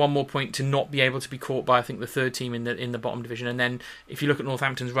just need that 1 more point to not be able to be caught by, I think, the third team in the bottom division. And then if you look at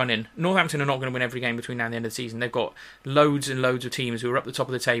Northampton's run-in, Northampton are not going to win every game between now and the end of the season. They've got loads and loads of teams who are up the top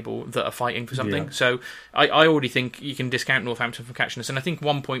of the table that are fighting for something. Yeah. So I already think you can discount Northampton from catching us. And I think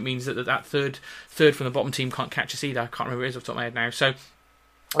 1 point means that third from the bottom team can't catch us either. I can't remember who it is off the top of my head now. So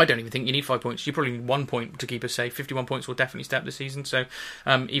I don't even think you need 5 points. You probably need 1 point to keep us safe. 51 points will definitely step this season. So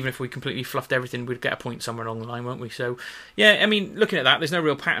even if we completely fluffed everything, we'd get a point somewhere along the line, won't we? So yeah, I mean, looking at that, there's no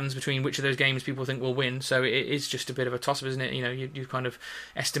real patterns between which of those games people think will win. So it is just a bit of a toss-up, isn't it? You're kind of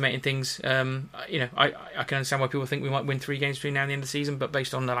estimating things. I can understand why people think we might win 3 games between now and the end of the season, but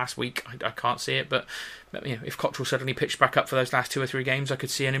based on the last week, I can't see it. But if Cottrell suddenly pitched back up for those last 2 or 3 games, I could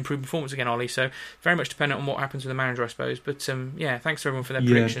see an improved performance again, Ollie. So very much dependent on what happens with the manager, I suppose. But thanks to everyone for their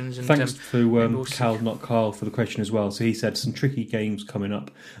predictions. And thanks to Cal, not Carl, for the question as well. So he said some tricky games coming up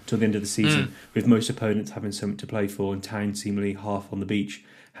until the end of the season, with most opponents having something to play for and Town seemingly half on the beach.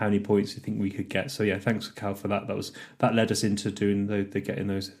 How many points do you think we could get? So yeah, thanks to Cal for that. That led us into doing the getting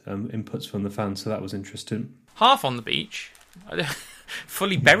those inputs from the fans. So that was interesting. Half on the beach.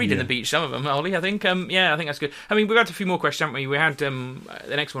 Fully buried in the beach, some of them, Ollie, I think. I think that's good. I mean, we've had a few more questions, haven't we? We had the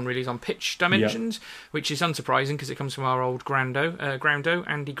next one really is on pitch dimensions, which is unsurprising because it comes from our old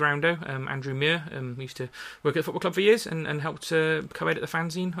Andy Groundo, Andrew Muir, who used to work at the football club for years and helped co-edit the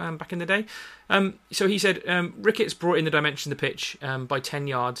fanzine back in the day. So he said, Ricketts brought in the dimension of the pitch by 10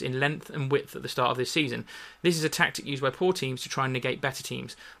 yards in length and width at the start of this season. This is a tactic used by poor teams to try and negate better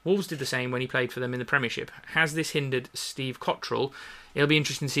teams. Wolves did the same when he played for them in the Premiership. Has this hindered Steve Cottrell? It'll be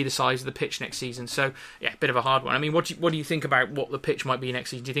interesting to see the size of the pitch next season. So, yeah, bit of a hard one. I mean, what do you think about what the pitch might be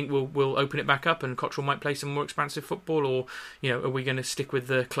next season? Do you think we'll open it back up and Cottrell might play some more expansive football, or are we going to stick with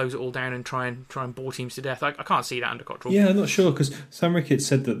the close it all down and try and bore teams to death? I can't see that under Cottrell. Yeah, I'm not sure, because Sam Ricketts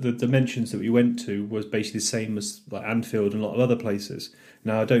said that the dimensions that we went to was basically the same as like Anfield and a lot of other places.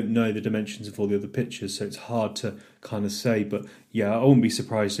 Now, I don't know the dimensions of all the other pitches, so it's hard to kind of say. But yeah, I wouldn't be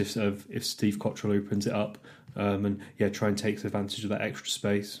surprised if Steve Cottrell opens it up. Try and take advantage of that extra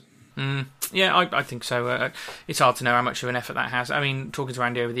space. I think so. It's hard to know how much of an effort that has. I mean, talking to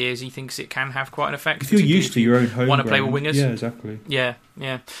Andy over the years, he thinks it can have quite an effect. If you're used to your own home want to play with wingers. Yeah, exactly. Yeah.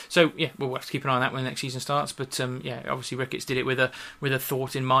 So, we'll have to keep an eye on that when the next season starts. But, obviously Ricketts did it with a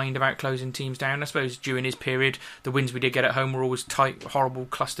thought in mind about closing teams down. I suppose during his period, the wins we did get at home were always tight, horrible,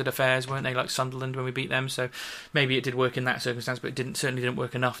 clustered affairs, weren't they? Like Sunderland when we beat them. So maybe it did work in that circumstance, but it certainly didn't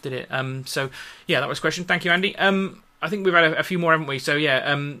work enough, did it? That was a question. Thank you, Andy. I think we've had a few more, haven't we? So,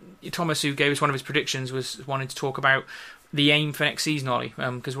 Thomas, who gave us one of his predictions, was wanting to talk about the aim for next season, Ollie,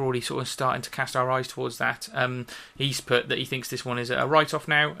 because we're already sort of starting to cast our eyes towards that. He's put that he thinks this one is a write-off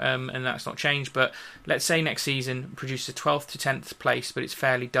now, and that's not changed. But let's say next season produces a 12th to 10th place, but it's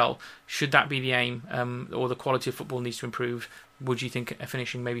fairly dull. Should that be the aim, or the quality of football needs to improve? would you think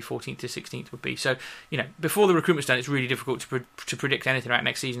finishing maybe 14th to 16th would be? So, before the recruitment's done, it's really difficult to predict anything about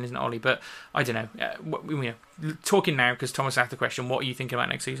next season, isn't it, Ollie? But I don't know. Talking now, because Thomas asked the question, what are you thinking about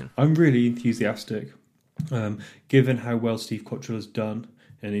next season? I'm really enthusiastic. Given how well Steve Cotterill has done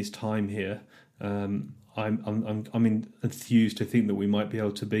in his time here, I'm enthused to think that we might be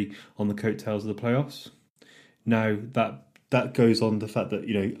able to be on the coattails of the playoffs. Now that goes on the fact that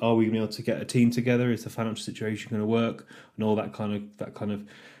are we going to be able to get a team together? Is the financial situation going to work? And all that kind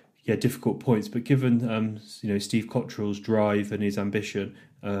of difficult points. But given Steve Cotterill's drive and his ambition,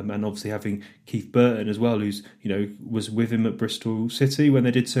 and obviously having Keith Burton as well, who's was with him at Bristol City when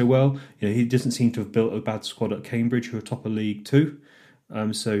they did so well. He doesn't seem to have built a bad squad at Cambridge, who are top of League Two.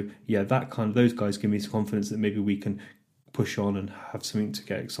 Those guys give me some confidence that maybe we can push on and have something to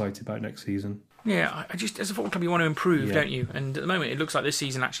get excited about next season. Yeah, I just, as a football club, you want to improve, don't you? And at the moment, it looks like this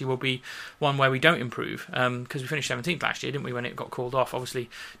season actually will be one where we don't improve, because we finished 17th last year, didn't we, when it got called off? Obviously,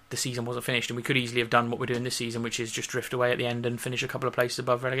 the season wasn't finished, and we could easily have done what we're doing this season, which is just drift away at the end and finish a couple of places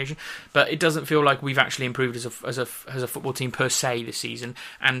above relegation. But it doesn't feel like we've actually improved as a football team per se this season.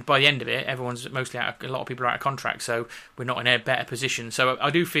 And by the end of it, everyone's mostly a lot of people are out of contract, so we're not in a better position. So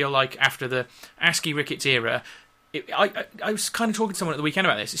I do feel like after the Askey Ricketts era, I was kind of talking to someone at the weekend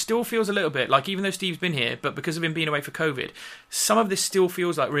about this. It still feels a little bit like, even though Steve's been here, but because of him being away for COVID, some of this still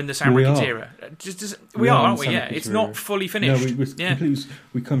feels like we're in the Sam Ricketts era. We are, aren't we? Yeah, it's not fully finished. No,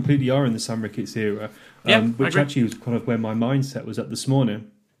 we completely are in the Sam Ricketts era, which actually was kind of where my mindset was at this morning.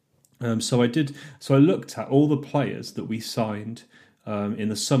 So I looked at all the players that we signed in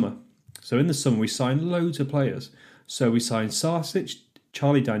the summer. So in the summer we signed loads of players. So we signed Sarsic,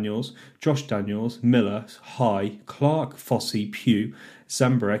 Charlie Daniels, Josh Daniels, Miller, High, Clark, Fossey, Pugh,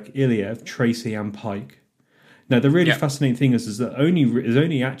 Zambarek, Iliev, Tracy and Pike. Now the really fascinating thing is that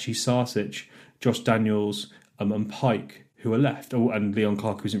only actually Sarsic, Josh Daniels and Pike who are left. Oh, and Leon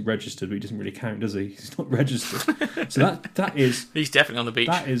Clark, who isn't registered, but he doesn't really count, does he? He's not registered. So that is... He's definitely on the beach.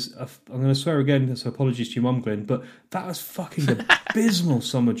 That is... I'm going to swear again, so apologies to your mum, Glenn, but that was fucking abysmal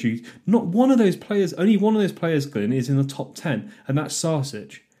summer duty. Not one of those players, only one of those players, Glenn, is in the top 10, and that's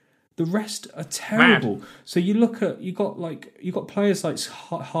Sarsic. The rest are terrible. Mad. So you look at... You got players like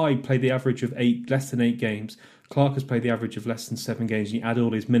Hyde play the average of less than 8 games. Clark has played the average of less than 7 games, and you add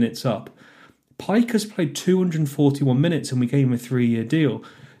all his minutes up. Pike has played 241 minutes and we gave him a 3-year deal.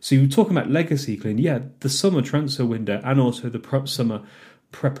 So you're talking about legacy, Glenn. Yeah, the summer transfer window and also the summer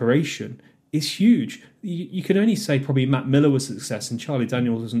preparation is huge. You can only say probably Matt Miller was a success and Charlie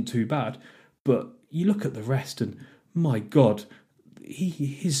Daniels wasn't too bad. But you look at the rest and, my God,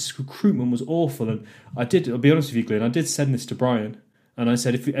 his recruitment was awful. And I'll be honest with you, Glenn, I did send this to Brian. And I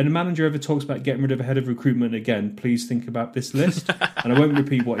said, if a manager ever talks about getting rid of a head of recruitment again, please think about this list. And I won't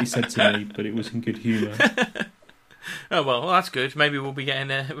repeat what he said to me, but it was in good humour. Oh, well, that's good. Maybe we'll be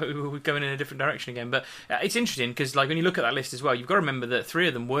going in a different direction again. But it's interesting because, when you look at that list as well, you've got to remember that 3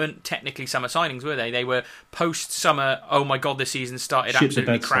 of them weren't technically summer signings, were they? They were post-summer, oh my God, this season started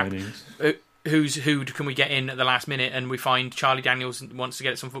absolutely crap. Signings. Who can we get in at the last minute? And we find Charlie Daniels wants to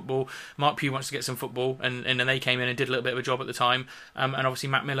get some football, Mark Pugh wants to get some football, and then they came in and did a little bit of a job at the time. And obviously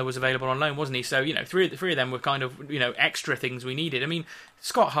Matt Miller was available on loan, wasn't he? So three of them were kind of extra things we needed. I mean,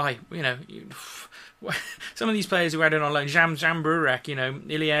 Scott High, some of these players who had it on loan, Zamburek,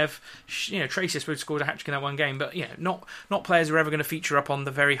 Iliev, Tracy scored a hat-trick in that one game, but not players who are ever going to feature up on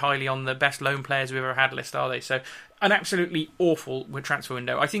the very highly on the best loan players we've ever had list, are they? So an absolutely awful transfer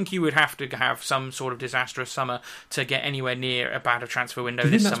window. I think you would have to have some sort of disastrous summer to get anywhere near a bad transfer window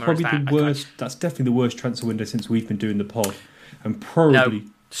this summer. Probably the worst. That's definitely the worst transfer window since we've been doing the pod, and probably. No.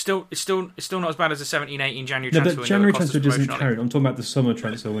 It's still not as bad as the 17-18 January transfer window. No, but January transfer doesn't count. I'm talking about the summer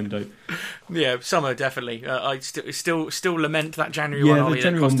transfer window. Yeah, summer definitely. I still lament that January one. Yeah, the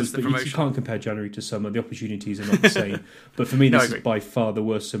January one was, the promotion. You can't compare January to summer. The opportunities are not the same. But for me, this is by far the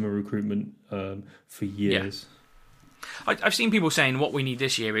worst summer recruitment for years. Yeah. I've seen people saying what we need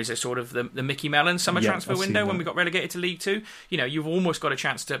this year is a sort of the Mickey Mellon summer transfer window when we got relegated to League Two. You've almost got a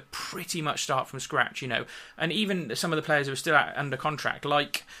chance to pretty much start from scratch. And even some of the players who are still under contract,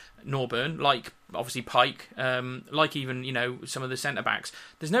 like Norburn, like obviously Pike, like even some of the centre backs.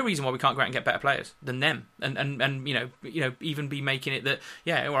 There's no reason why we can't go out and get better players than them, and even be making it that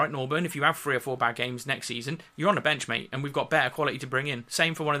all right, Norburn, if you have 3 or 4 bad games next season, you're on the bench, mate, and we've got better quality to bring in.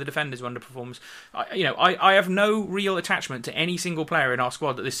 Same for one of the defenders who underperforms. I have no real attachment to any single player in our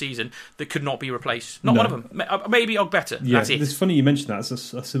squad this season that could not be replaced. Not one of them. Maybe Ogbetter. Yeah, that's it. It's funny you mentioned that.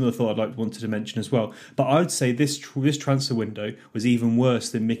 It's a similar thought I'd wanted to mention as well. But I would say this transfer window was even worse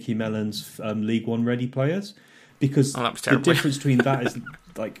than Mickey Mellon's League One ready players, because the difference between that is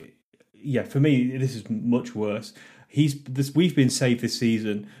for me this is much worse. we've been saved this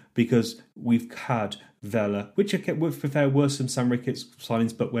season because we've had Vela, which there were some Sam Ricketts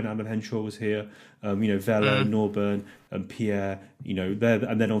signings, but when Adam Henshaw was here, Vela, Norburn, and Pierre, there,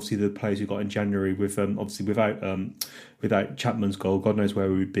 and then obviously the players who got in January with obviously without Chapman's goal, God knows where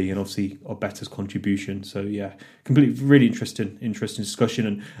we would be, and obviously Obeta's contribution. So yeah, completely really interesting discussion.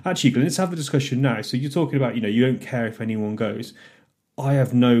 And actually, Glenn, let's have a discussion now. So you're talking about you don't care if anyone goes. I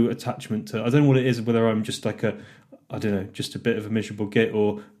have no attachment to. I don't know what it is. Whether I'm just like just a bit of a miserable git,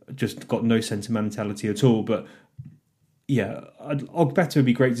 or just got no sentimentality at all. But yeah, Ogbeta would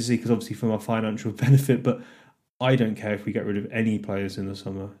be great to see because obviously from our financial benefit. But I don't care if we get rid of any players in the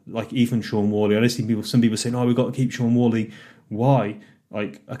summer, like even Sean Worley. I see some people saying, "Oh, we've got to keep Sean Worley." Why?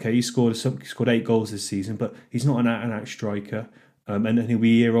 Like, okay, he scored 8 goals this season, but he's not an out-and-out striker, and he'll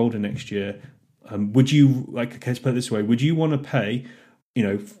be a year older next year. Would you let's put it this way: would you want to pay,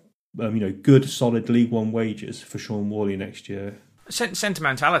 good solid League One wages for Sean Worley next year?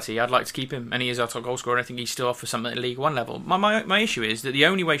 Sentimentality, I'd like to keep him, and he is our top goal scorer, and I think he's still offers something at League One level. My issue is that the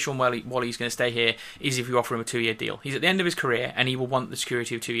only way Sean Worley's going to stay here is if you offer him a 2-year deal. He's at the end of his career, and he will want the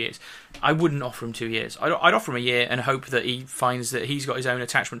security of 2 years. I wouldn't offer him 2 years. I'd offer him a year and hope that he finds that he's got his own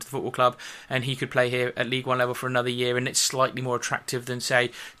attachment to the football club, and he could play here at League One level for another year, and it's slightly more attractive than,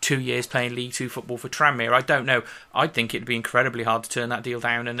 say, 2 years playing League Two football for Tranmere. I don't know. I'd think it'd be incredibly hard to turn that deal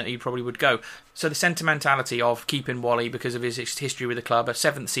down, and that he probably would go. So the sentimentality of keeping Wally because of his history with the club, a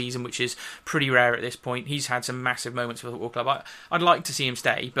 7th season, which is pretty rare at this point. He's had some massive moments for the football club. I'd like to see him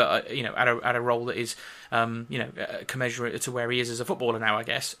stay, but at a role that is commensurate to where he is as a footballer now, I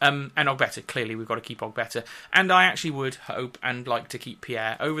guess. And Ogbeta, clearly we've got to keep Ogbeta. And I actually would hope and like to keep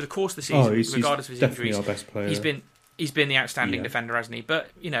Pierre over the course of the season, regardless of his injuries. Our best player. He's been the outstanding defender, hasn't he? But,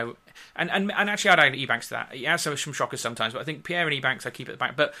 and actually I'd add Ebanks to that. He has some shockers sometimes, but I think Pierre and Ebanks I keep at the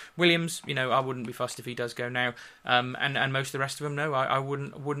back. But Williams, I wouldn't be fussed if he does go now. And most of the rest of them, no, I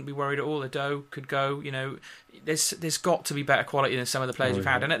wouldn't be worried at all. Ado could go, There's got to be better quality than some of the players we've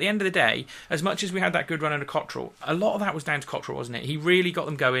had. And at the end of the day, as much as we had that good run under Cottrell, a lot of that was down to Cottrell, wasn't it? He really got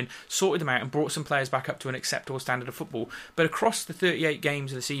them going, sorted them out, and brought some players back up to an acceptable standard of football. But across the 38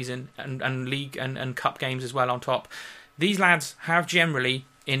 games of the season, and league and cup games as well on top, these lads have generally,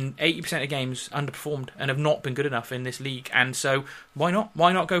 in 80% of games, underperformed and have not been good enough in this league. And so why not?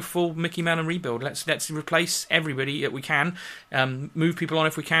 Why not go full Mickey Mellon rebuild? Let's replace everybody that we can, move people on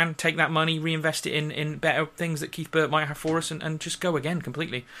if we can, take that money, reinvest it in better things that Keith Burt might have for us, and just go again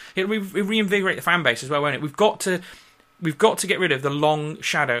completely. It'll reinvigorate the fan base as well, won't it? We've got to get rid of the long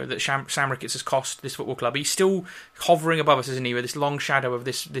shadow that Sam Ricketts has cost this football club. He's still hovering above us, isn't he, with this long shadow of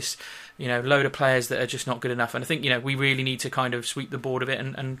this load of players that are just not good enough. And I think we really need to kind of sweep the board of it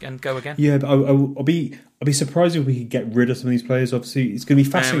and go again. Yeah, but I'll be surprised if we could get rid of some of these players. Obviously, it's going to be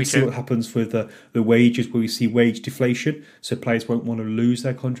fascinating to see what happens with the wages, where we see wage deflation. So players won't want to lose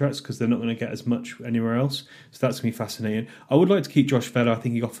their contracts because they're not going to get as much anywhere else. So that's going to be fascinating. I would like to keep Josh Vela. I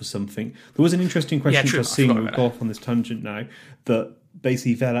think he offers something. There was an interesting question which I've seen. We'll go off on this tangent now, that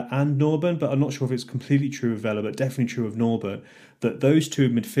basically Vela and Norburn, but I'm not sure if it's completely true of Vela, but definitely true of Norburn, that those two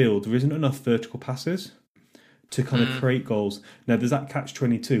in midfield, there isn't enough vertical passes to kind of create goals. Now, there's that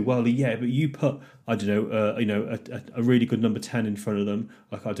catch-22. Well, yeah, but you put, I don't know, a really good number 10 in front of them,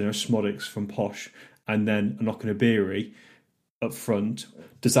 like, I don't know, Smodics from Posh, and then a Knock-and-a-Beery up front.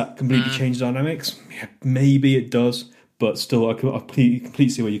 Does that completely change the dynamics? Yeah, maybe it does, but still, I completely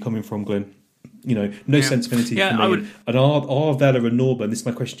see where you're coming from, Glenn. No sensibility for me. And are Vela and Norburn, this is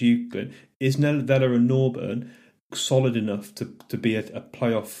my question to you, Glenn, is Vela and Norburn solid enough to be a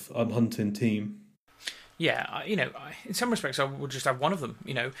playoff hunting team? Yeah, in some respects, I would just have one of them.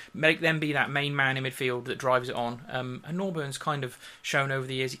 Make them be that main man in midfield that drives it on. And Norburn's kind of shown over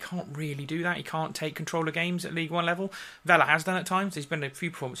the years he can't really do that. He can't take control of games at League One level. Vela has done at times. There's been a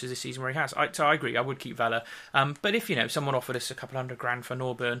few performances this season where he has. So I agree. I would keep Vela. But if someone offered us a couple $100,000 for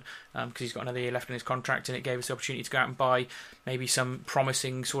Norburn because he's got another year left in his contract, and it gave us the opportunity to go out and buy maybe some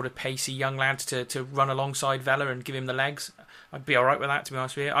promising sort of pacey young lads to run alongside Vela and give him the legs, I'd be all right with that, to be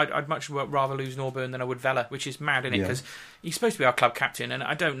honest with you. I'd much rather lose Norburn than I would Vela, which is mad, isn't it? Because he's supposed to be our club captain, and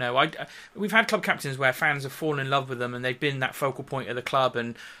I don't know. We've had club captains where fans have fallen in love with them, and they've been that focal point of the club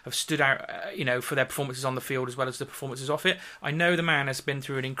and have stood out, for their performances on the field as well as the performances off it. I know the man has been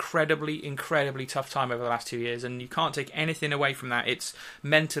through an incredibly, incredibly tough time over the last 2 years, and you can't take anything away from that. It's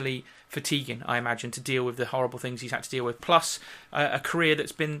mentally fatiguing, I imagine, to deal with the horrible things he's had to deal with, plus a career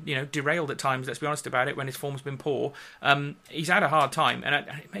that's been derailed at times, let's be honest about it, when his form's been poor. He's had a hard time, and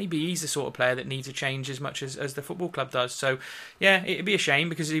maybe he's the sort of player that needs a change as much as the football club does. So yeah, it'd be a shame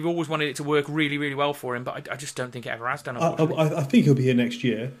because he've always wanted it to work really, really well for him, but I just don't think it ever has done, unfortunately. I think he'll be here next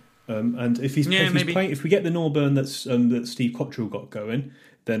year. And if he's playing, if we get the Norburn that Steve Cottrell got going,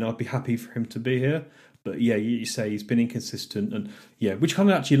 then I'd be happy for him to be here. But yeah, you say he's been inconsistent, and which kind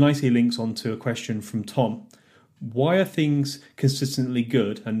of actually nicely links onto a question from Tom. Why are things consistently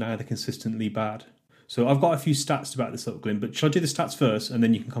good and now they're consistently bad? So I've got a few stats about this, Glyn, but shall I do the stats first, and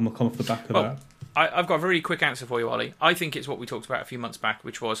then you can come off the back of that? I've got a very quick answer for you, Ollie. I think it's what we talked about a few months back,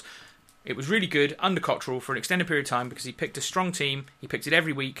 which was it was really good under Cottrell for an extended period of time because he picked a strong team. He picked it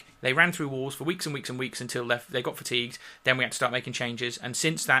every week. They ran through walls for weeks and weeks and weeks until they got fatigued. Then we had to start making changes. And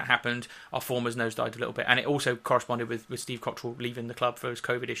since that happened, our form has nosedived a little bit. And it also corresponded with Steve Cottrell leaving the club for his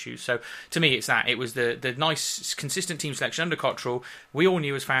COVID issues. So to me, it's that. It was the nice, consistent team selection under Cottrell. We all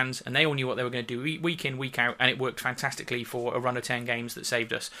knew as fans, and they all knew what they were going to do week in, week out. And it worked fantastically for a run of 10 games that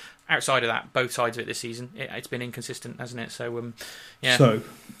saved us. Outside of that, both sides of it this season, it's been inconsistent, hasn't it? So, yeah. So,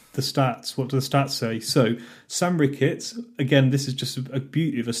 the stats, what do the stats say? So, Sam Ricketts, again, this is just a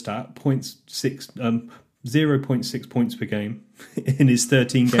beauty of a stat, 0.6 points per game in his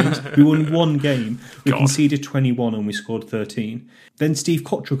 13 games. We won one game, we conceded 21 and we scored 13. Then Steve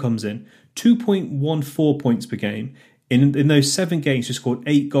Cottrell comes in, 2.14 points per game. In those 7 games, we scored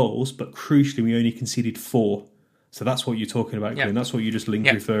 8 goals, but crucially, we only conceded 4. So that's what you're talking about, Glenn. That's what you just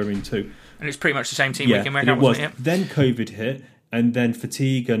referring to. And it's pretty much the same team week in, week out, wasn't it? Then COVID hit, and then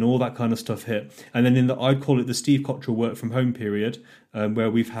fatigue and all that kind of stuff hit. And then I'd call it the Steve Cottrell work from home period,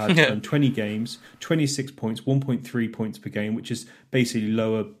 where we've had 20 games, 26 points, 1.3 points per game, which is basically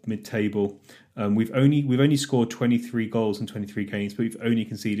lower mid-table. We've only scored 23 goals in 23 games, but we've only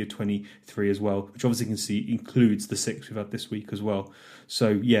conceded 23 as well, which obviously includes the 6 we've had this week as well. So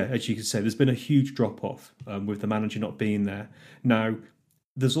yeah, as you can say, there's been a huge drop-off with the manager not being there. Now,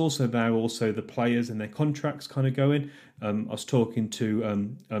 there's also the players and their contracts kind of going. I was talking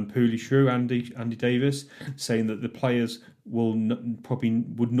to Pooley Shrew, Andy Davis, saying that the players probably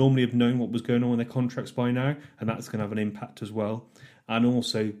would normally have known what was going on with their contracts by now, and that's going to have an impact as well. And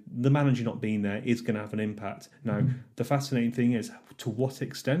also, the manager not being there is going to have an impact. Now, the fascinating thing is, to what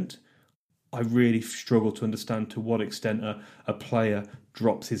extent? I really struggle to understand to what extent a player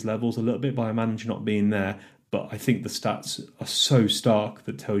drops his levels a little bit by a manager not being there. But I think the stats are so stark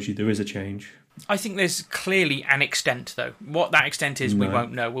that tells you there is a change. I think there's clearly an extent, though. What that extent is, we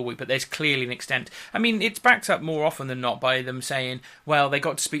won't know, will we? But there's clearly an extent. I mean, it's backed up more often than not by them saying, well, they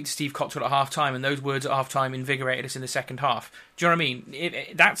got to speak to Steve Cottrell at half-time, and those words at half-time invigorated us in the second half. Do you know what I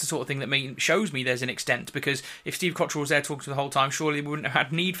mean? That's the sort of thing that shows me there's an extent, because if Steve Cottrell was there talking to the whole time, surely we wouldn't have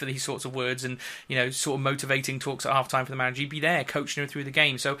had need for these sorts of words and, sort of motivating talks at half-time for the manager. He'd be there coaching him through the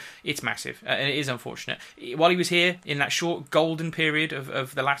game. So it's massive, and it is unfortunate. While he was here, in that short golden period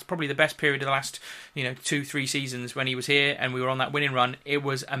of the last, probably the best period of the last 2-3 seasons when he was here and we were on that winning run, it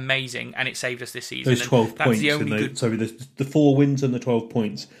was amazing, and it saved us this season. Those 12 points, the 4 wins and the 12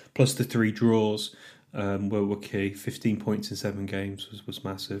 points plus the 3 draws were key. 15 points in 7 games was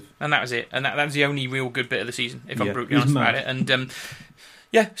massive, and that was it. And that was the only real good bit of the season, if I'm brutally honest about it. And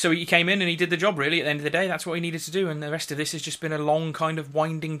so he came in and he did the job, really. At the end of the day, that's what he needed to do, and the rest of this has just been a long kind of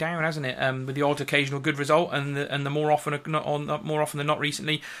winding down, hasn't it? With the odd occasional good result and the more often than not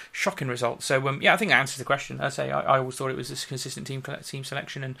recently shocking result. So I think that answers the question. I always thought it was a consistent team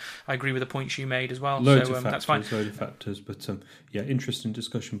selection, and I agree with the points you made as well. Loads of factors, that's fine. Loads of factors, but interesting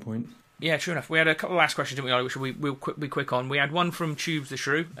discussion point. Yeah, true enough. We had a couple of last questions, didn't we, Ollie, which we'll be quick on. We had one from Tubes the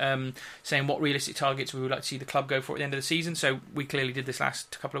Shrew, saying what realistic targets we would like to see the club go for at the end of the season. So we clearly did this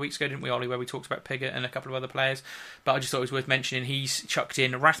last couple of weeks ago, didn't we, Ollie, where we talked about Pigott and a couple of other players. But I just thought it was worth mentioning he's chucked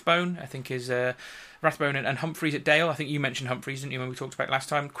in Rathbone, I think is... Rathbone and Humphreys at Dale. I think you mentioned Humphreys, didn't you, when we talked about it last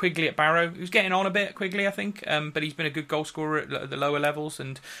time? Quigley at Barrow. He was getting on a bit, Quigley, I think, but he's been a good goal scorer at the lower levels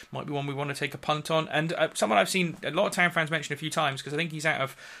and might be one we want to take a punt on. And someone I've seen a lot of Town fans mention a few times, because I think he's out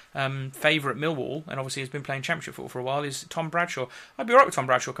of favour at Millwall and obviously has been playing Championship football for a while, is Tom Bradshaw. I'd be alright with Tom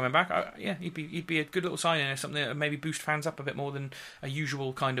Bradshaw coming back. He'd be a good little signing or something that would maybe boost fans up a bit more than a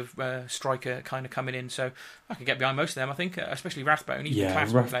usual kind of striker kind of coming in. So I could get behind most of them, I think, especially Rathbone. He's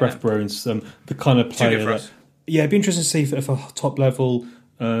Rathbone's the kind of player that... Yeah, it'd be interesting to see if a top level,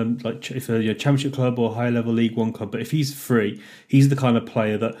 if a Championship club or high level League One club, but if he's free, he's the kind of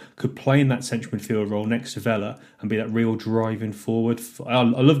player that could play in that central midfield role next to Vela and be that real driving forward. I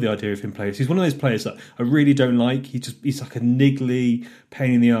love the idea of him playing. He's one of those players that I really don't like. He's like a niggly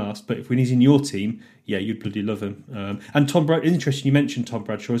pain in the arse, but when he's in your team, yeah, you'd bloody love him. And Tom Bradshaw, interesting you mentioned Tom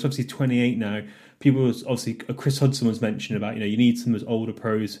Bradshaw. He's obviously 28 now. People obviously, Chris Hudson was mentioning about, you need some of those older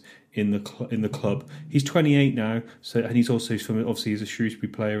pros in the club. He's 28 now, and he's also he's a Shrewsbury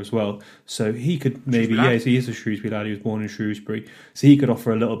player as well. So he could maybe, he is a Shrewsbury lad. He was born in Shrewsbury, so he could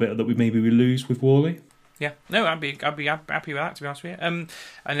offer a little bit that we lose with Worley. Yeah, no, I'd be happy with that, to be honest with you. And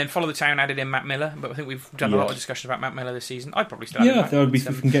then Follow the Town added in Matt Miller, but I think we've done a lot of discussion about Matt Miller this season. I'd probably still add him back. That would be, if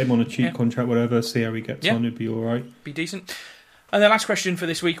we can get him on a cheap contract, whatever, see how he gets on, it'd be all right. Be decent. And the last question for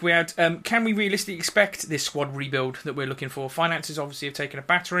this week we had, can we realistically expect this squad rebuild that we're looking for? Finances obviously have taken a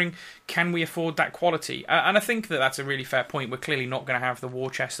battering. Can we afford that quality? And I think that that's a really fair point. We're clearly not going to have the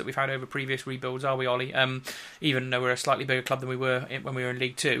war chest that we've had over previous rebuilds, are we, Ollie? Even though we're a slightly bigger club than we were when we were in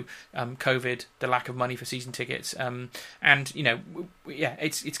League Two. COVID, the lack of money for season tickets. And, you know,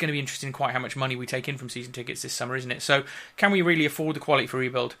 it's going to be interesting quite how much money we take in from season tickets this summer, isn't it? So can we really afford the quality for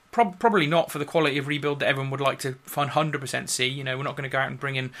rebuild? Probably not for the quality of rebuild that everyone would like to 100% see. You know, we're not going to go out and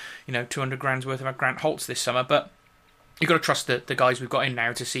bring in, 200 grand's worth of Grant Holtz this summer, but you've got to trust the guys we've got in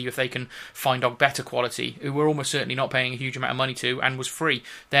now to see if they can find out better quality, who we're almost certainly not paying a huge amount of money to and was free.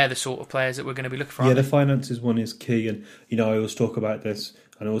 They're the sort of players that we're going to be looking for. Yeah, the finances one is key, and I always talk about this,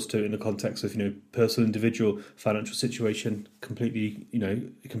 and I always do it in the context of personal, individual financial situation. Completely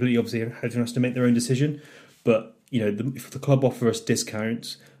obviously everyone has to make their own decision, but if the club offer us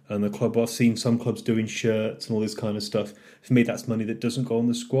discounts. And the club, I've seen some clubs doing shirts and all this kind of stuff. For me, that's money that doesn't go on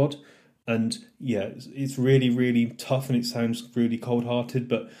the squad. And yeah, it's really, really tough, and it sounds really cold-hearted,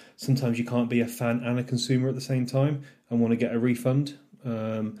 but sometimes you can't be a fan and a consumer at the same time and want to get a refund.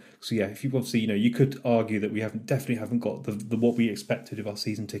 So yeah, if you obviously, you could argue that we definitely haven't got the what we expected of our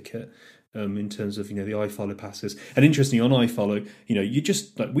season ticket. In terms of the iFollow passes. And interestingly, on iFollow, you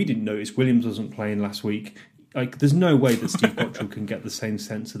just we didn't notice Williams wasn't playing last week. There's no way that Steve Cottrell can get the same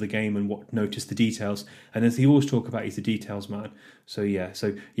sense of the game and notice the details. And as he always talk about, he's a details man. So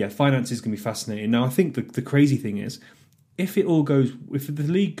finance is going to be fascinating. Now, I think the crazy thing is, if the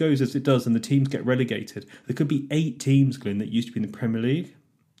league goes as it does and the teams get relegated, there could be 8 teams, Glenn, that used to be in the Premier League,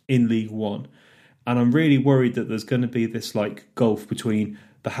 in League One. And I'm really worried that there's going to be this gulf between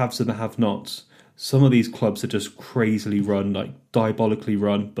the haves and the have-nots. Some of these clubs are just crazily run, diabolically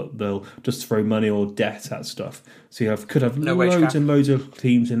run, but they'll just throw money or debt at stuff. So you could have loads and loads of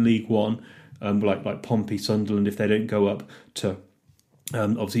teams in League One, like Pompey, Sunderland, if they don't go up to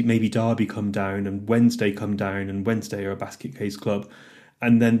obviously maybe Derby come down and Wednesday come down, and Wednesday are a basket case club,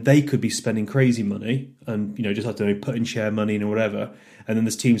 and then they could be spending crazy money and just put in share money and whatever. And then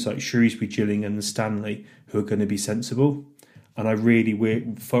there's teams like Shrewsbury, Gillingham, and Stanley who are going to be sensible. And I really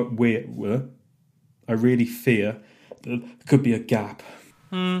fear that there could be a gap.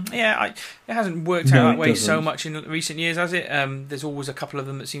 It hasn't worked out that way so much in recent years, has it? There's always a couple of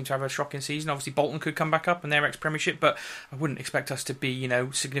them that seem to have a shocking season. Obviously, Bolton could come back up and they're ex-Premiership, but I wouldn't expect us to be,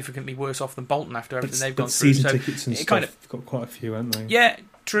 significantly worse off than Bolton after everything they've gone through. Season tickets and stuff, got quite a few, haven't they? Yeah.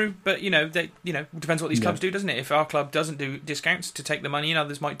 True, but depends what these clubs do, doesn't it? If our club doesn't do discounts to take the money in,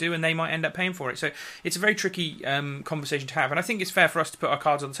 others might do, and they might end up paying for it. So it's a very tricky conversation to have, and I think it's fair for us to put our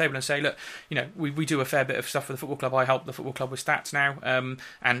cards on the table and say, look, we do a fair bit of stuff for the football club. I help the football club with stats now,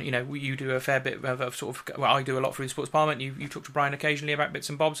 and you do a fair bit of sort of. Well, I do a lot through the Sports Parliament. You talk to Brian occasionally about bits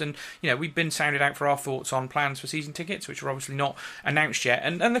and bobs, and we've been sounded out for our thoughts on plans for season tickets, which are obviously not announced yet.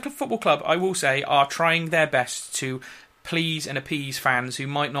 And the football club, I will say, are trying their best to please and appease fans who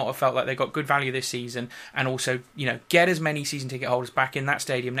might not have felt like they got good value this season, and also get as many season ticket holders back in that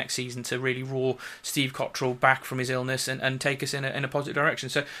stadium next season to really roar Steve Cottrell back from his illness and take us in a positive direction.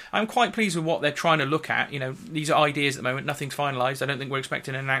 So I'm quite pleased with what they're trying to look at. These are ideas at the moment, nothing's finalised. I don't think we're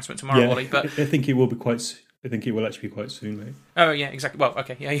expecting an announcement tomorrow, Ollie, but I think it will be I think it will actually be quite soon, mate. Oh, yeah, exactly. Well,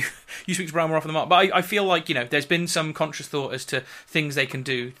 okay, yeah, you speak to Brian, we're off the mark. But I feel like, there's been some conscious thought as to things they can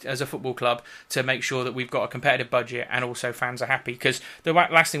do as a football club to make sure that we've got a competitive budget and also fans are happy. Because the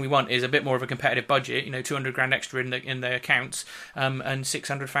last thing we want is a bit more of a competitive budget, 200 grand extra in the accounts, and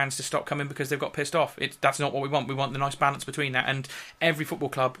 600 fans to stop coming because they've got pissed off. That's not what we want. We want the nice balance between that. And every football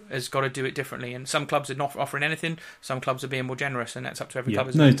club has got to do it differently. And some clubs are not offering anything. Some clubs are being more generous, and that's up to every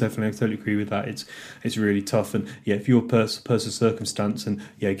club. No, definitely. I totally agree with that. It's really tough. And yeah, if your personal circumstance and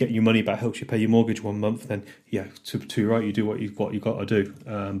getting your money back helps you pay your mortgage one month, then to right, you do what you've got to do.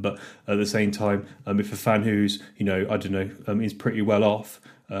 But at the same time, if a fan who's is pretty well off,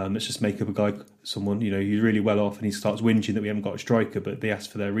 let's just make up a guy, someone who's really well off, and he starts whinging that we haven't got a striker, but they ask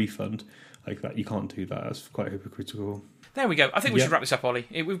for their refund like that. You can't do that. That's quite hypocritical. There we go. I think we should wrap this up, Ollie.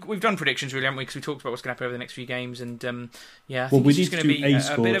 We've done predictions, really, haven't we? Because we talked about what's going to happen over the next few games, and I think we it's need just to going to do be a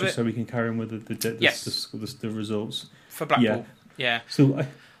score bit of just so we can carry on with the results for Blackpool. Yeah.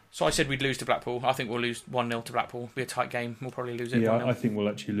 So I said we'd lose to Blackpool. I think we'll lose 1-0 to Blackpool. It'll be a tight game. We'll probably lose it 1-0. I think we'll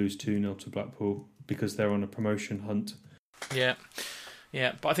actually lose 2-0 to Blackpool because they're on a promotion hunt. Yeah.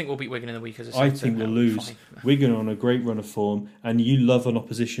 Yeah, but I think we'll beat Wigan in the week, as I think we'll lose. Fine. Wigan are on a great run of form, and you love an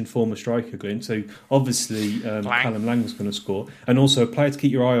opposition former striker, Glyn. So obviously Callum Lang's going to score, and also a player to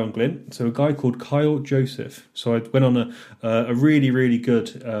keep your eye on, Glyn. So a guy called Kyle Joseph. So I went on a really, really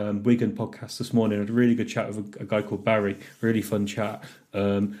good Wigan podcast this morning. I had a really good chat with a guy called Barry. Really fun chat.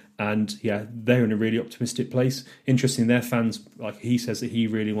 And yeah, they're in a really optimistic place. Interesting, their fans, like he says that he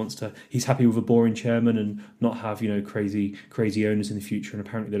really wants to. He's happy with a boring chairman and not have crazy owners in the future. And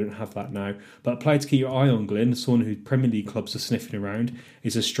apparently they don't have that now. But a player to keep your eye on, Glyn, someone who Premier League clubs are sniffing around,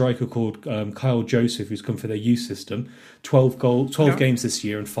 is a striker called Kyle Joseph, who's come for their youth system. 12 games this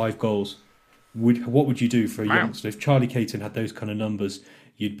year and 5 goals. What would you do for a youngster if Charlie Caton had those kind of numbers?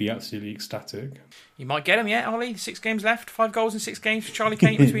 You'd be absolutely ecstatic. You might get him, yeah, Ollie. 6 games left, 5 goals in 6 games for Charlie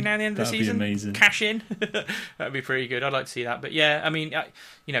Caton between now and the end of the season. That'd be amazing. Cash in. That'd be pretty good. I'd like to see that. But yeah, I mean,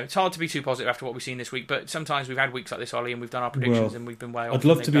 it's hard to be too positive after what we've seen this week. But sometimes we've had weeks like this, Ollie, and we've done our predictions and we've been way off. I'd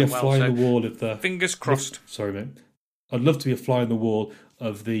love to be a fly on the wall of the. Fingers crossed. Sorry, mate. I'd love to be a fly on the wall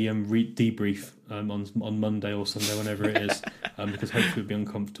of the debrief on Monday or Sunday, whenever it is, because hopefully it'll be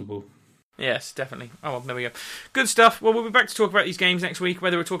uncomfortable. Yes, definitely. Oh, well, there we go. Good stuff. Well, we'll be back to talk about these games next week.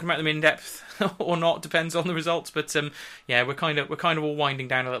 Whether we're talking about them in depth or not depends on the results. But yeah, we're kind of all winding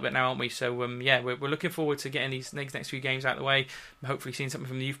down a little bit now, aren't we? So yeah, we're looking forward to getting these next few games out of the way. Hopefully, seeing something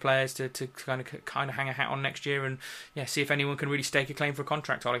from the youth players to kind of hang a hat on next year, and yeah, see if anyone can really stake a claim for a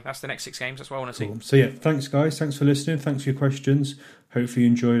contract. Ollie, that's the next 6 games. That's what I want to see. So yeah, thanks guys. Thanks for listening. Thanks for your questions. Hopefully, you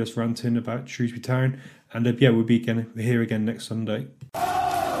enjoyed us ranting about Shrewsbury Town. And yeah, we'll be here again next Sunday.